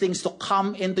allow these things to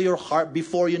come into your heart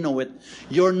before you know it,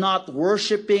 you're not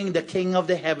worshiping the King of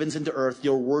the heavens and the earth.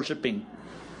 You're worshiping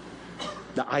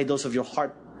the idols of your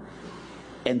heart.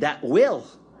 And that will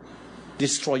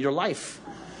destroy your life.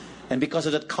 And because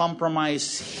of that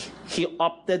compromise, he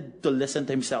opted to listen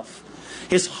to himself.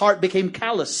 His heart became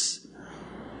callous.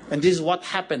 And this is what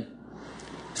happened.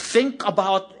 Think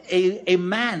about a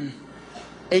man,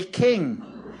 a king,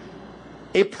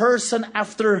 a person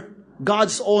after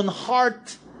God's own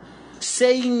heart,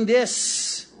 saying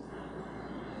this.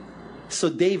 So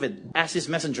David asked his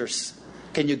messengers,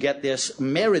 can you get this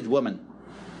married woman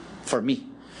for me?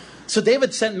 So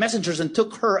David sent messengers and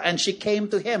took her, and she came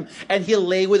to him, and he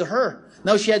lay with her.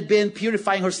 Now she had been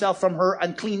purifying herself from her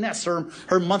uncleanness,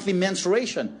 her monthly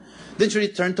menstruation. Then she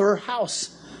returned to her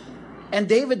house. And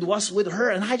David was with her,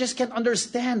 and I just can't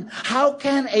understand. How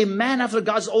can a man after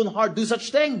God's own heart do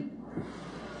such thing?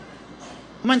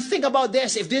 I mean, think about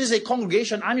this. If this is a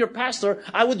congregation, I'm your pastor,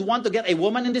 I would want to get a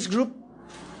woman in this group.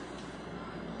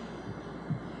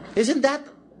 Isn't that?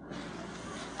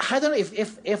 I don't know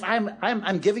if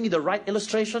I'm giving you the right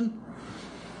illustration.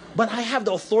 But I have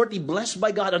the authority blessed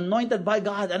by God, anointed by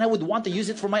God, and I would want to use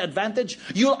it for my advantage.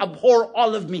 You'll abhor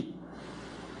all of me.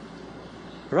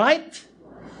 Right?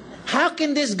 How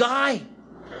can this guy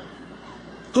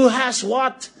who has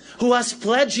what? Who has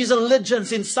pledged his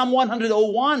allegiance in Psalm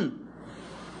 101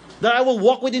 that I will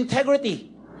walk with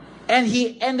integrity, and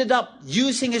he ended up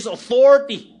using his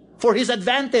authority for his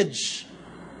advantage?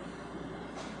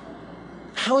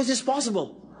 How is this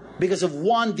possible? Because of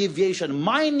one deviation,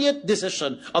 minute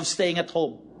decision of staying at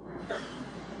home.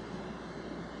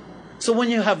 So when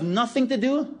you have nothing to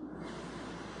do,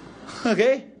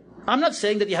 okay? I'm not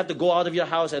saying that you have to go out of your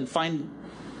house and find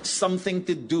something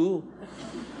to do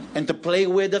and to play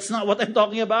with. That's not what I'm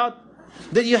talking about.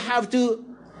 That you have to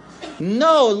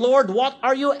know, Lord, what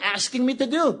are you asking me to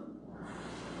do?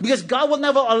 Because God will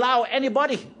never allow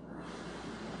anybody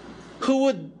who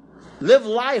would live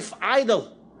life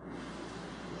idle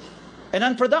and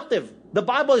unproductive. The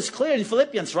Bible is clear in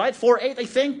Philippians, right? 4:8, I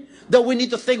think, that we need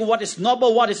to think what is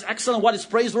noble, what is excellent, what is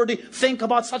praiseworthy. Think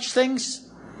about such things.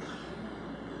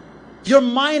 Your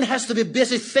mind has to be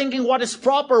busy thinking what is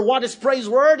proper, what is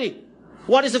praiseworthy,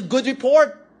 what is a good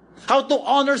report, how to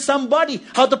honor somebody,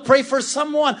 how to pray for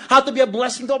someone, how to be a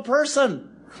blessing to a person.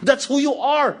 That's who you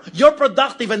are. You're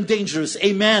productive and dangerous.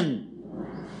 Amen.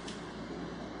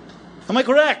 Am I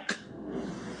correct?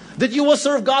 That you will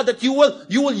serve God, that you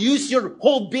will use your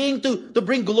whole being to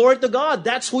bring glory to God.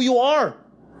 That's who you are.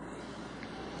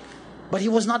 But he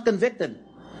was not convicted.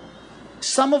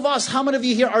 Some of us, how many of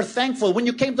you here are thankful? When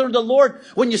you came to the Lord,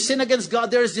 when you sin against God,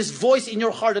 there is this voice in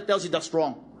your heart that tells you that's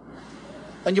wrong.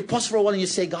 And you pause for a while and you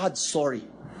say, God, sorry.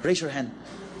 Raise your hand.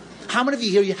 How many of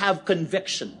you here, you have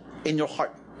conviction in your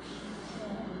heart?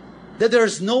 That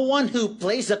there's no one who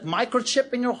plays that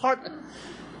microchip in your heart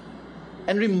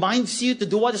and reminds you to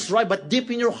do what is right, but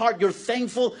deep in your heart, you're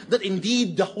thankful that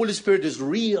indeed the Holy Spirit is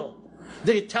real.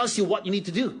 That it tells you what you need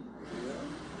to do.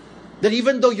 That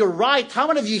even though you're right, how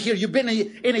many of you here, you've been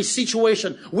in a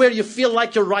situation where you feel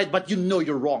like you're right, but you know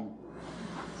you're wrong?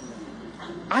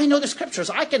 I know the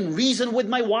scriptures. I can reason with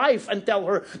my wife and tell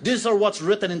her, these are what's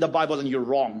written in the Bible and you're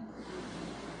wrong.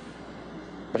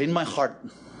 But in my heart,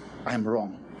 I'm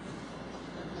wrong.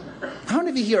 How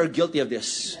many of you here are guilty of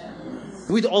this?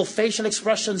 With all facial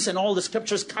expressions and all the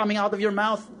scriptures coming out of your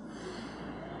mouth?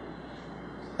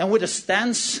 And with a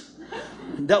stance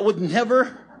that would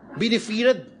never be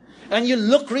defeated? And you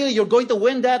look really, you're going to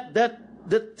win the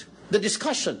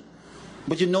discussion.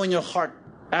 But you know in your heart,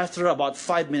 after about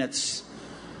 5 minutes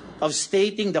of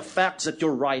stating the facts that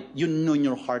you're right, you know in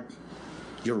your heart,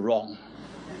 you're wrong.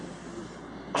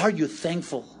 Are you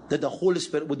thankful that the Holy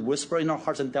Spirit would whisper in our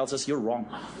hearts and tells us, you're wrong.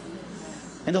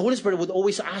 And the Holy Spirit would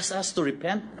always ask us to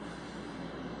repent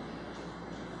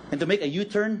and to make a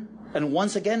U-turn and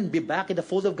once again be back in the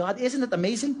fold of God. Isn't it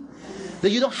amazing?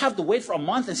 That you don't have to wait for a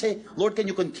month and say, Lord, can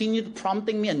you continue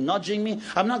prompting me and nudging me?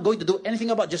 I'm not going to do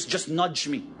anything about it. Just nudge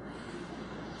me.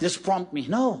 Just prompt me.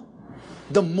 No.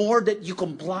 The more that you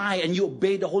comply and you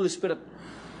obey the Holy Spirit,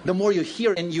 the more you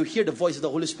hear and you hear the voice of the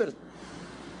Holy Spirit.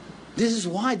 This is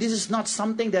why this is not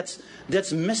something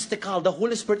that's mystical. The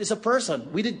Holy Spirit is a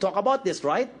person. We did talk about this,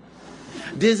 right?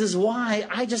 This is why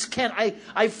I just can't.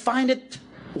 I find it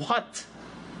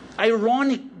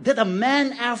ironic that a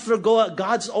man after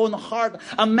God's own heart,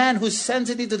 a man who's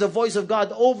sensitive to the voice of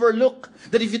God, overlook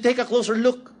that if you take a closer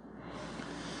look.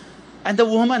 And the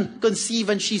woman conceived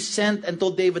and she sent and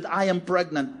told David, I am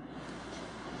pregnant.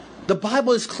 The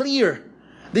Bible is clear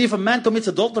that if a man commits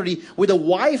adultery with a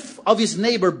wife of his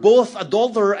neighbor, both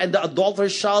adulterer and the adulterer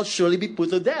shall surely be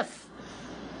put to death.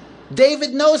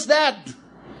 David knows that.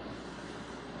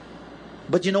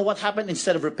 But you know what happened?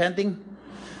 Instead of repenting,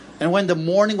 and when the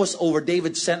mourning was over,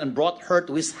 David sent and brought her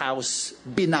to his house,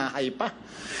 binahay pa.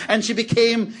 And she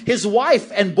became his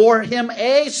wife and bore him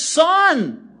a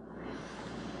son.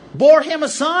 Bore him a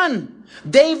son.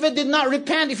 David did not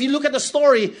repent. If you look at the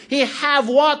story, he have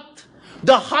what?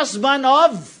 The husband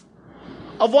of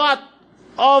what?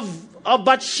 Of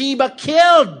Bathsheba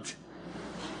killed.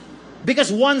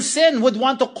 Because one sin would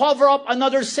want to cover up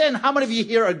another sin. How many of you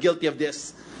here are guilty of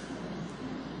this?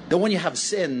 That when you have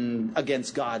sin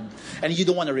against God and you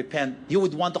don't want to repent, you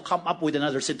would want to come up with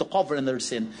another sin to cover another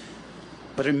sin.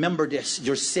 But remember this,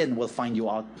 your sin will find you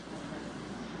out.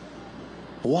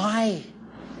 Why?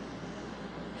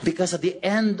 Because at the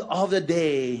end of the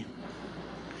day,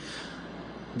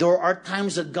 there are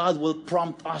times that God will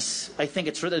prompt us. I think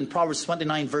it's written in Proverbs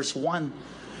 29 verse 1.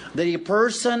 That a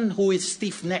person who is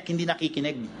stiff-necked, hindi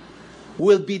nakikinig,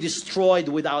 will be destroyed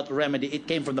without remedy. It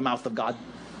came from the mouth of God.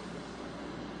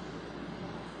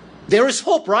 There is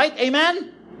hope, right?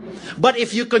 Amen? But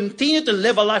if you continue to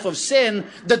live a life of sin,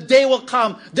 the day will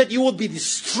come that you will be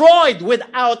destroyed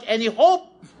without any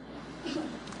hope.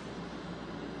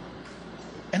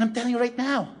 And I'm telling you right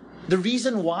now, the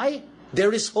reason why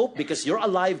there is hope, because you're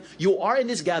alive, you are in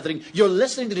this gathering, you're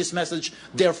listening to this message,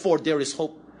 therefore there is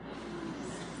hope.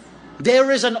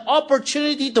 There is an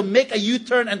opportunity to make a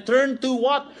U-turn and turn to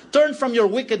what? Turn from your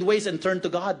wicked ways and turn to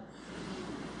God.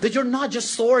 That you're not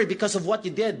just sorry because of what you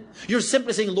did. You're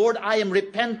simply saying, Lord, I am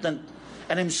repentant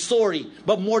and I'm sorry.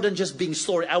 But more than just being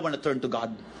sorry, I want to turn to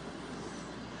God.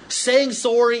 Saying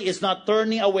sorry is not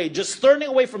turning away. Just turning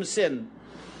away from sin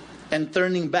and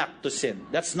turning back to sin.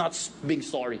 That's not being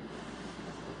sorry.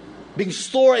 Being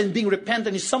sorry and being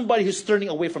repentant is somebody who's turning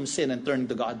away from sin and turning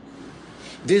to God.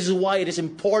 This is why it is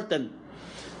important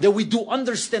that we do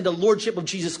understand the Lordship of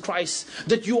Jesus Christ.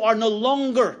 That you are no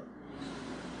longer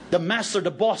the master,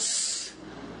 the boss,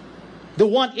 the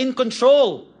one in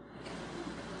control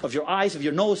of your eyes, of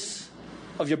your nose,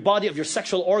 of your body, of your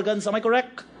sexual organs. Am I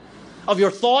correct? Of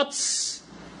your thoughts.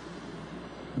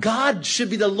 God should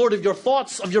be the Lord of your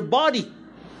thoughts, of your body,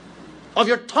 of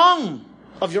your tongue,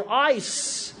 of your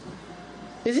eyes.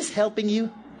 Is this helping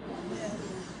you?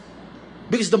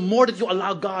 Because the more that you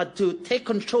allow God to take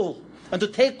control and to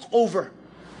take over,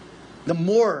 the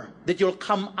more that you'll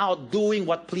come out doing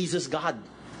what pleases God.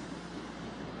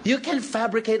 You can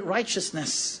fabricate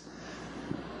righteousness.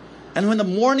 And when the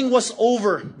mourning was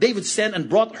over, David sent and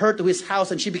brought her to his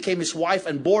house, and she became his wife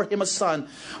and bore him a son.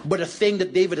 But the thing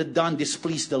that David had done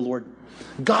displeased the Lord.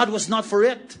 God was not for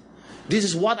it. This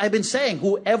is what I've been saying.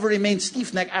 Whoever remains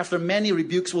stiff-necked after many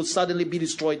rebukes will suddenly be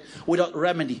destroyed without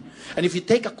remedy. And if you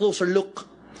take a closer look,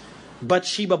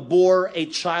 Bathsheba bore a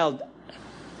child.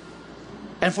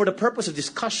 And for the purpose of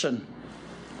discussion,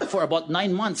 for about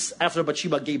 9 months after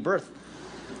Bathsheba gave birth,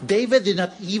 David did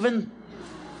not even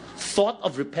thought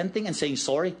of repenting and saying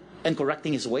sorry and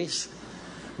correcting his ways,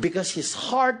 because his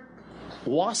heart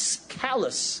was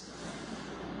callous.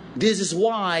 This is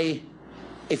why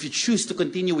if you choose to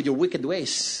continue with your wicked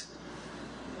ways,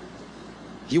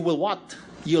 you will what?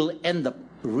 You'll end up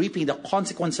reaping the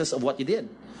consequences of what you did.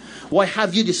 Why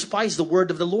have you despised the word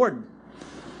of the Lord?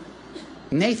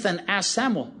 Nathan asked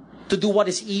Samuel to do what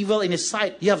is evil in his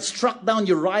sight. You have struck down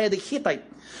Uriah the Hittite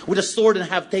with a sword and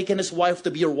have taken his wife to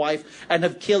be your wife and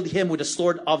have killed him with the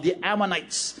sword of the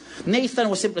Ammonites. Nathan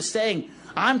was simply saying,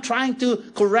 I'm trying to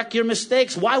correct your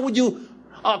mistakes. Why would you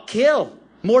kill?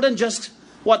 More than just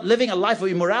living a life of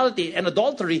immorality and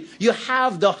adultery, you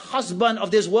have the husband of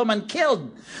this woman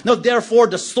killed. Now therefore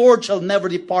the sword shall never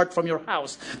depart from your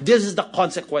house. This is the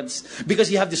consequence,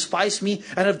 because you have despised me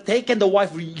and have taken the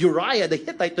wife of Uriah the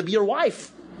Hittite to be your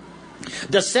wife.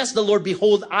 Thus says the Lord,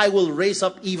 behold, I will raise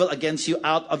up evil against you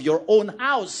out of your own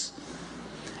house.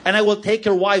 And I will take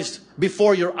your wives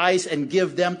before your eyes and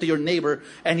give them to your neighbor,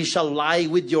 and he shall lie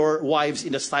with your wives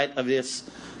in the sight of his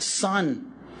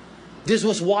son. This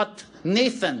was what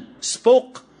Nathan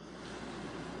spoke,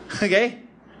 okay,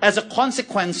 as a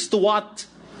consequence to what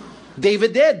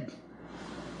David did.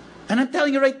 And I'm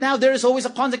telling you right now, there is always a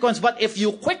consequence. But if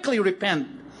you quickly repent,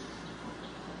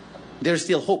 there's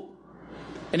still hope.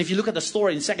 And if you look at the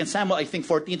story in 2 Samuel, I think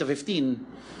 14 to 15,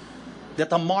 that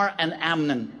Tamar and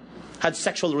Amnon had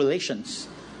sexual relations.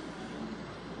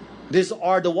 These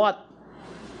are the what?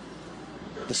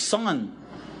 The son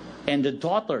and the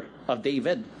daughter of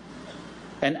David.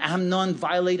 And Amnon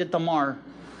violated Tamar.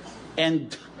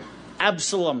 And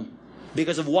Absalom,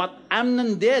 because of what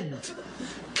Amnon did,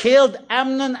 killed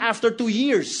Amnon after 2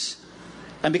 years.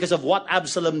 And because of what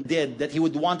Absalom did, that he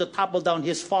would want to topple down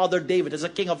his father David as a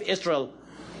king of Israel,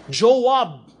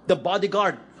 Joab, the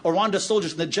bodyguard, or one of the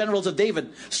soldiers, the generals of David,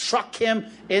 struck him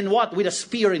in what? With a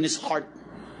spear in his heart.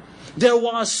 There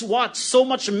was what? So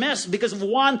much mess because of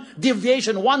one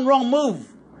deviation, one wrong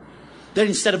move. That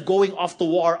instead of going off to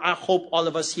war, I hope all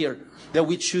of us here, that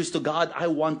we choose to God, I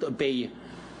want to obey you.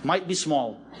 Might be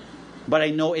small, but I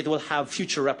know it will have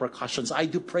future repercussions. I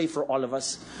do pray for all of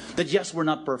us that yes, we're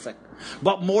not perfect.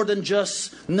 But more than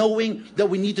just knowing that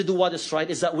we need to do what is right,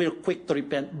 is that we're quick to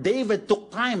repent. David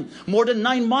took time, more than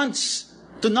 9 months,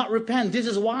 to not repent. This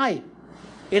is why.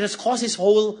 It has cost his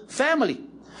whole family.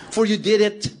 For you did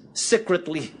it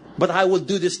secretly, but I will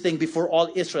do this thing before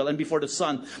all Israel and before the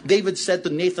sun. David said to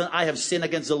Nathan, I have sinned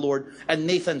against the Lord. And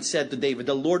Nathan said to David,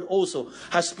 the Lord also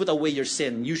has put away your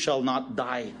sin. You shall not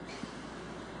die.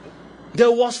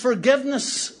 There was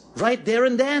forgiveness right there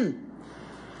and then.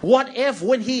 What if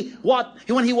when he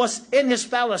was in his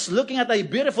palace looking at a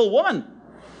beautiful woman,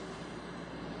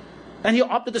 and he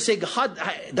opted to say, God,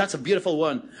 that's a beautiful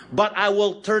one, but I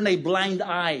will turn a blind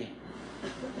eye.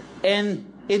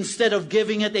 And instead of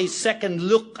giving it a second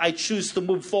look, I choose to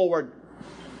move forward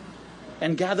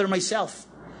and gather myself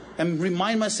and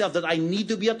remind myself that I need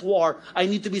to be at war. I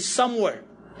need to be somewhere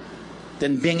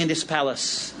than being in this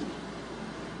palace.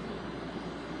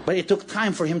 But it took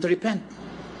time for him to repent.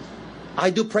 I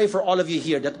do pray for all of you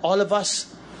here that all of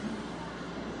us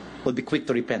will be quick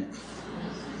to repent.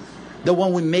 That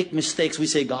when we make mistakes, we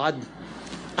say, God,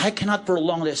 I cannot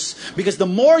prolong this. Because the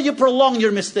more you prolong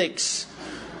your mistakes,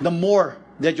 the more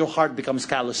that your heart becomes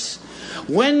callous.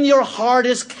 When your heart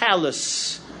is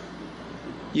callous,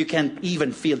 you can't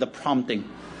even feel the prompting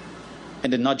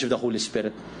and the nudge of the Holy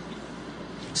Spirit.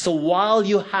 So while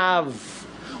you have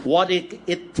what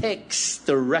it takes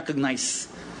to recognize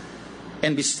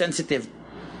and be sensitive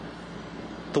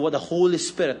to what the Holy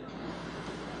Spirit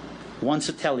wants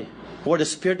to tell you, or the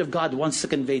Spirit of God wants to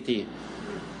convey to you,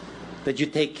 that you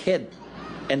take heed.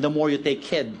 And the more you take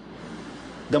heed,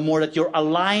 the more that you're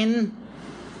aligned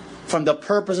from the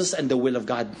purposes and the will of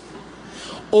God.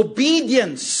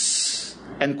 Obedience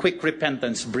and quick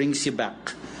repentance brings you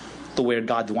back to where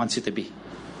God wants you to be.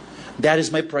 That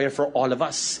is my prayer for all of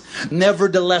us.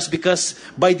 Nevertheless, because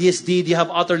by this deed you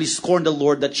have utterly scorned the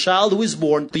Lord, the child who is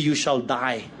born to you shall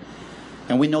die.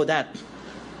 And we know that.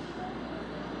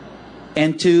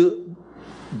 And to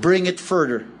bring it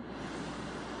further,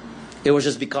 it was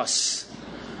just because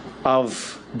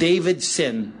of David's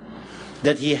sin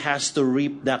that he has to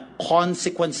reap the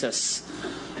consequences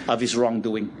of his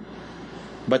wrongdoing.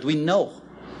 But we know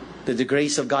that the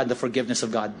grace of God, the forgiveness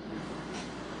of God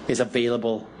is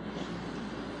available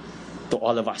to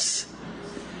all of us.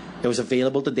 It was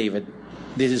available to David.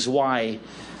 This is why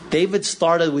David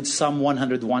started with Psalm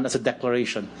 101 as a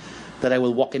declaration that I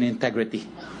will walk in integrity.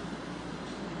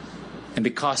 And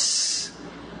because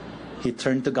he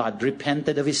turned to God,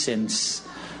 repented of his sins,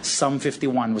 Psalm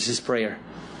 51 was his prayer.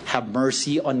 Have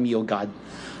mercy on me, O God,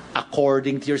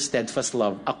 according to your steadfast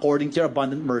love, according to your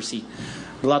abundant mercy.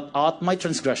 Blot out my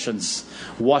transgressions.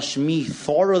 Wash me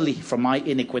thoroughly from my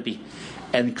iniquity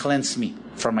and cleanse me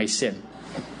from my sin.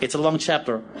 It's a long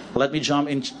chapter. Let me jump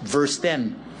in verse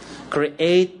 10.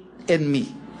 Create in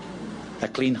me a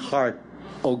clean heart,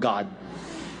 O God,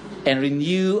 and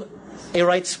renew a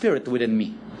right spirit within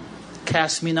me.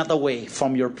 Cast me not away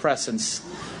from your presence,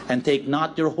 and take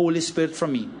not your Holy Spirit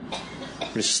from me.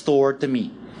 Restore to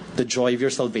me the joy of your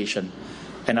salvation,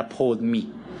 and uphold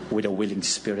me with a willing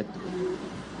spirit.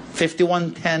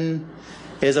 51:10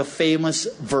 is a famous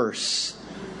verse,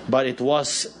 but it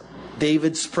was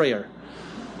David's prayer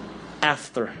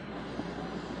after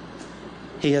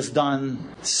he has done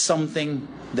something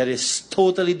that is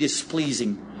totally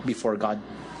displeasing before God.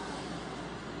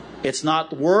 It's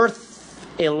not worth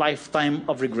a lifetime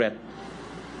of regret.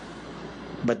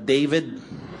 But David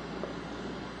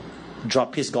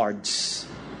dropped his guards,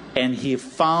 and he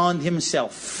found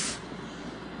himself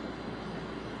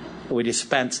with his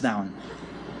pants down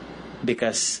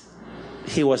because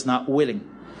he was not willing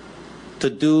to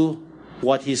do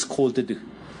what he's called to do.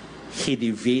 He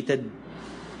deviated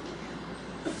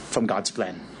from God's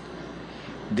plan.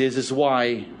 This is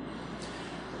why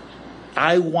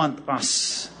I want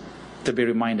us to be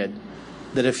reminded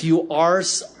that a few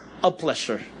hours of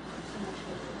pleasure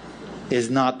is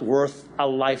not worth a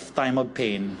lifetime of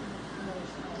pain.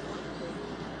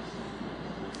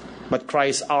 But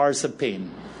Christ's hours of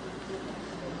pain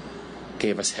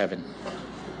gave us heaven.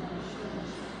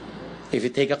 If you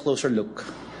take a closer look,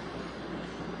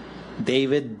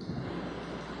 David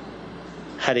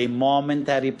had a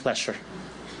momentary pleasure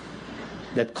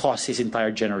that cost his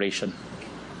entire generation.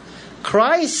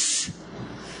 Christ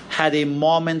had a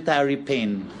momentary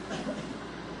pain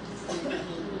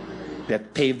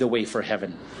that paved the way for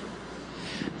heaven.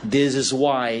 This is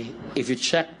why, if you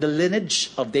check the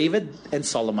lineage of David and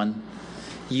Solomon,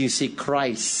 you see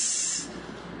Christ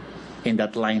in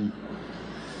that line.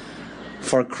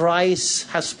 For Christ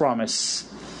has promised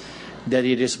that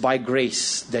it is by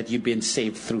grace that you've been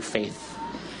saved through faith.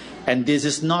 And this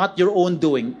is not your own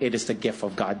doing, it is the gift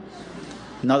of God,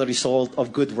 not a result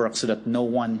of good works, so that no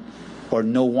one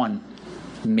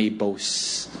may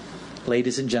boast.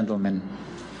 Ladies and gentlemen,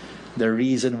 the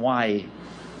reason why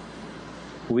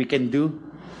we can do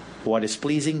what is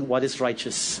pleasing, what is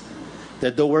righteous,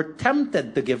 that though we're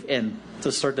tempted to give in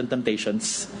to certain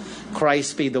temptations,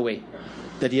 Christ paid the way.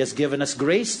 That He has given us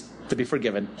grace to be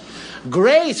forgiven,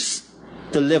 grace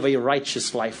to live a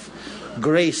righteous life,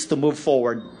 grace to move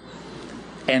forward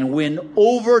and win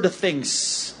over the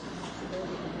things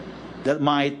that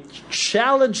might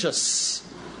challenge us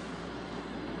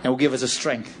and will give us the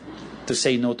strength to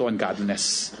say no to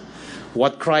ungodliness.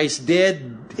 What Christ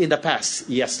did in the past,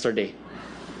 yesterday,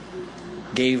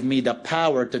 gave me the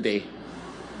power today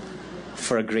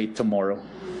for a great tomorrow.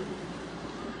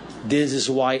 This is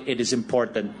why it is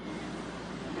important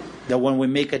that when we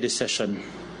make a decision,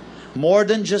 more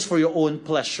than just for your own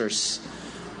pleasures,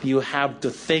 you have to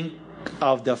think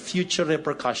of the future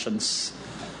repercussions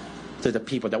to the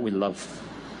people that we love.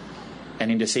 And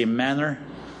in the same manner,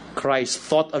 Christ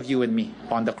thought of you and me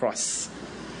on the cross,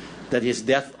 that His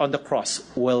death on the cross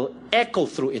will echo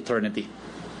through eternity.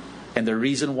 And the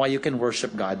reason why you can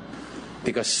worship God,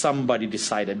 because somebody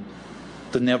decided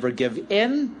to never give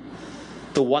in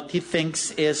to what he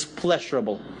thinks is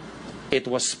pleasurable. It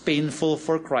was painful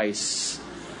for Christ,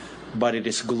 but it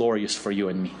is glorious for you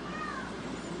and me.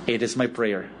 It is my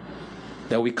prayer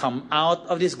that we come out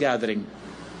of this gathering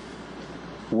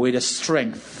with a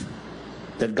strength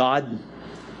that God,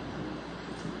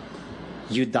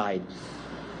 you died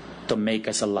to make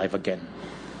us alive again.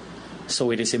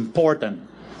 So it is important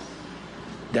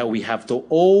that we have to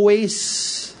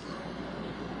always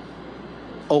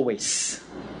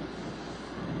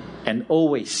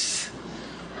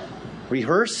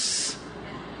rehearse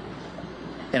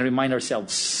and remind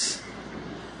ourselves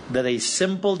that a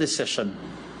simple decision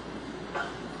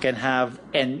can have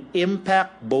an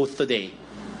impact both today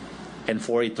and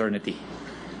for eternity.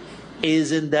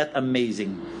 Isn't that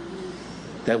amazing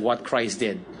that what Christ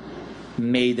did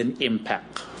made an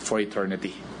impact for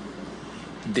eternity?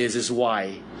 This is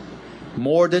why,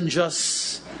 more than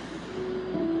just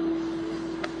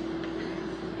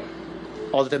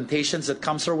all the temptations that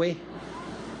comes our way,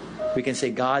 we can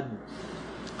say, God,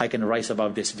 I can rise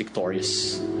above this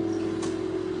victorious,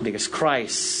 because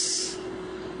Christ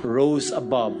rose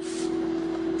above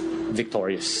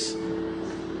victorious.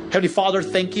 Heavenly Father,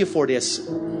 thank you for this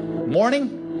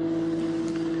morning.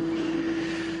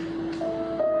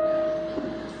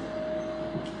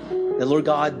 The Lord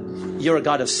God, you're a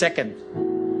God of second,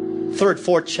 third,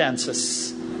 fourth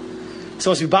chances.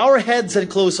 So as we bow our heads and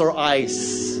close our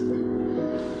eyes,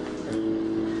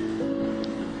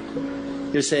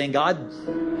 you're saying, God,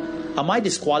 am I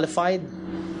disqualified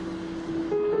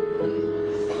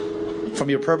from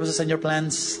your purposes and your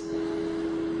plans?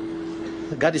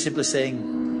 God is simply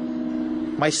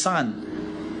saying, my son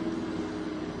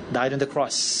died on the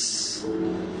cross.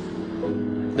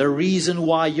 The reason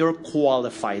why you're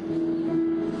qualified,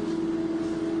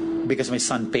 because my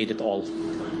son paid it all.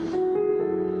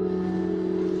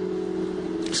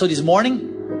 So this morning,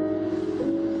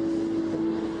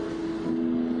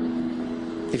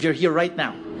 if you're here right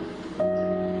now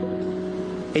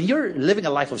and you're living a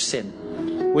life of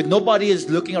sin with nobody is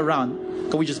looking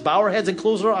around, can we just bow our heads and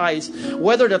close our eyes,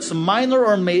 whether that's minor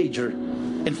or major?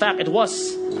 In fact, it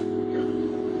was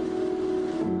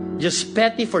just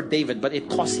petty for David, but it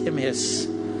cost him his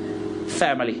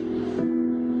family.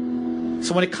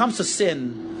 So when it comes to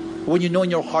sin, when you know in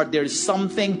your heart there is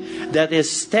something that is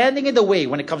standing in the way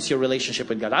when it comes to your relationship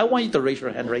with God, I want you to raise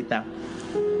your hand right now.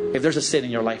 If there's a sin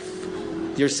in your life,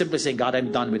 you're simply saying, God,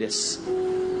 I'm done with this.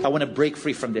 I want to break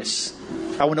free from this.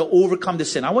 I want to overcome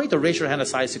this sin. I want you to raise your hand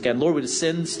as high as you can. Lord, with the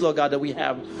sins, Lord God, that we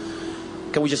have,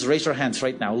 can we just raise our hands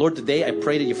right now? Lord, today I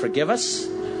pray that you forgive us.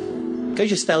 Can you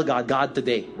just tell God, God,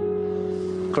 today,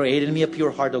 create in me a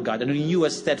pure heart, oh God, and renew a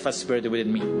steadfast spirit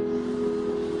within me.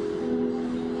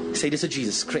 Say this to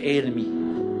Jesus, create in me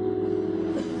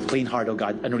a clean heart, oh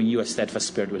God, and renew a steadfast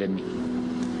spirit within me.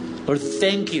 Lord,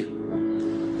 thank you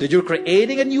that you're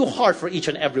creating a new heart for each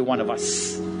and every one of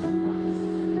us.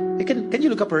 Can you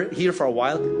look up here for a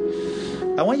while?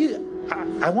 I want you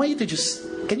to just,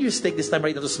 can you just take this time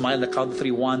right now to smile and count to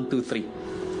 3? 1, 2, 3.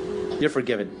 You're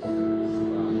forgiven.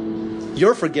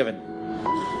 You're forgiven.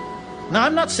 Now,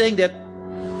 I'm not saying that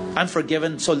I'm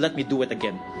forgiven, so let me do it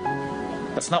again.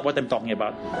 That's not what I'm talking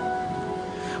about.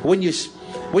 When you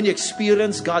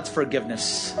experience God's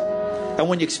forgiveness, and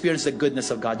when you experience the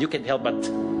goodness of God, you can't help but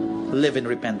live in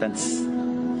repentance.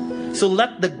 So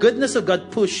let the goodness of God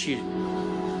push you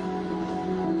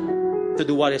to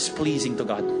do what is pleasing to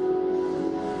God.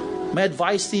 My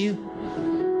advice to you,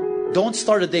 don't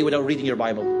start a day without reading your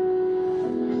Bible.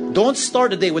 Don't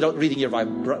start a day without reading your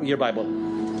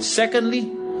Bible.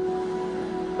 Secondly,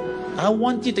 I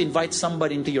want you to invite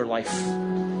somebody into your life.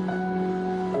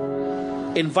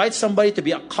 Invite somebody to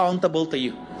be accountable to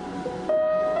you.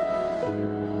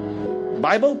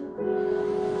 Bible,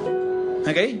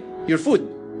 okay? Your food,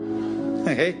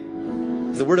 okay?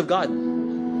 The Word of God.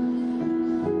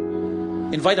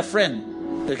 Invite a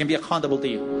friend that can be accountable to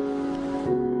you.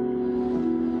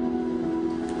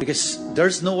 Because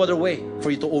there's no other way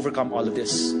for you to overcome all of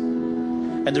this.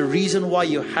 And the reason why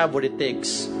you have what it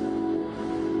takes,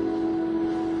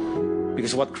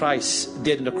 because what Christ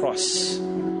did on the cross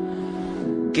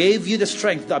gave you the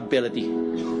strength, the ability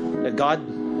that God,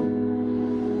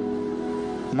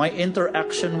 my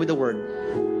interaction with the Word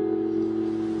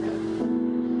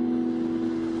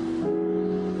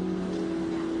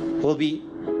will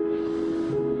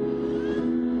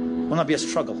not be a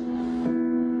struggle.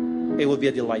 It will be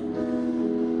a delight.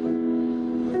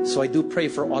 So I do pray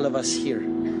for all of us here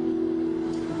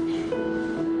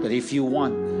that if you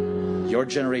want your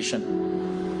generation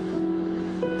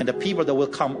and the people that will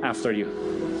come after you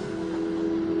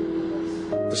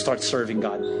to start serving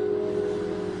God,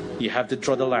 you have to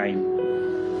draw the line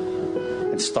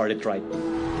and start it right.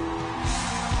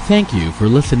 Thank you for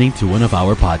listening to one of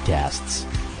our podcasts.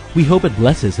 We hope it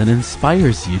blesses and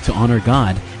inspires you to honor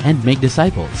God and make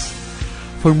disciples.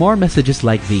 For more messages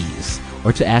like these,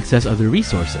 or to access other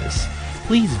resources,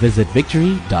 please visit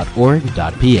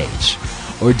victory.org.ph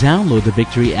or download the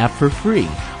Victory app for free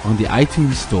on the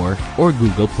iTunes Store or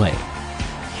Google Play.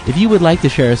 If you would like to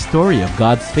share a story of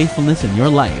God's faithfulness in your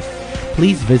life,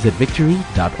 please visit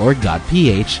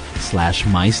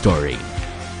victory.org.ph/mystory.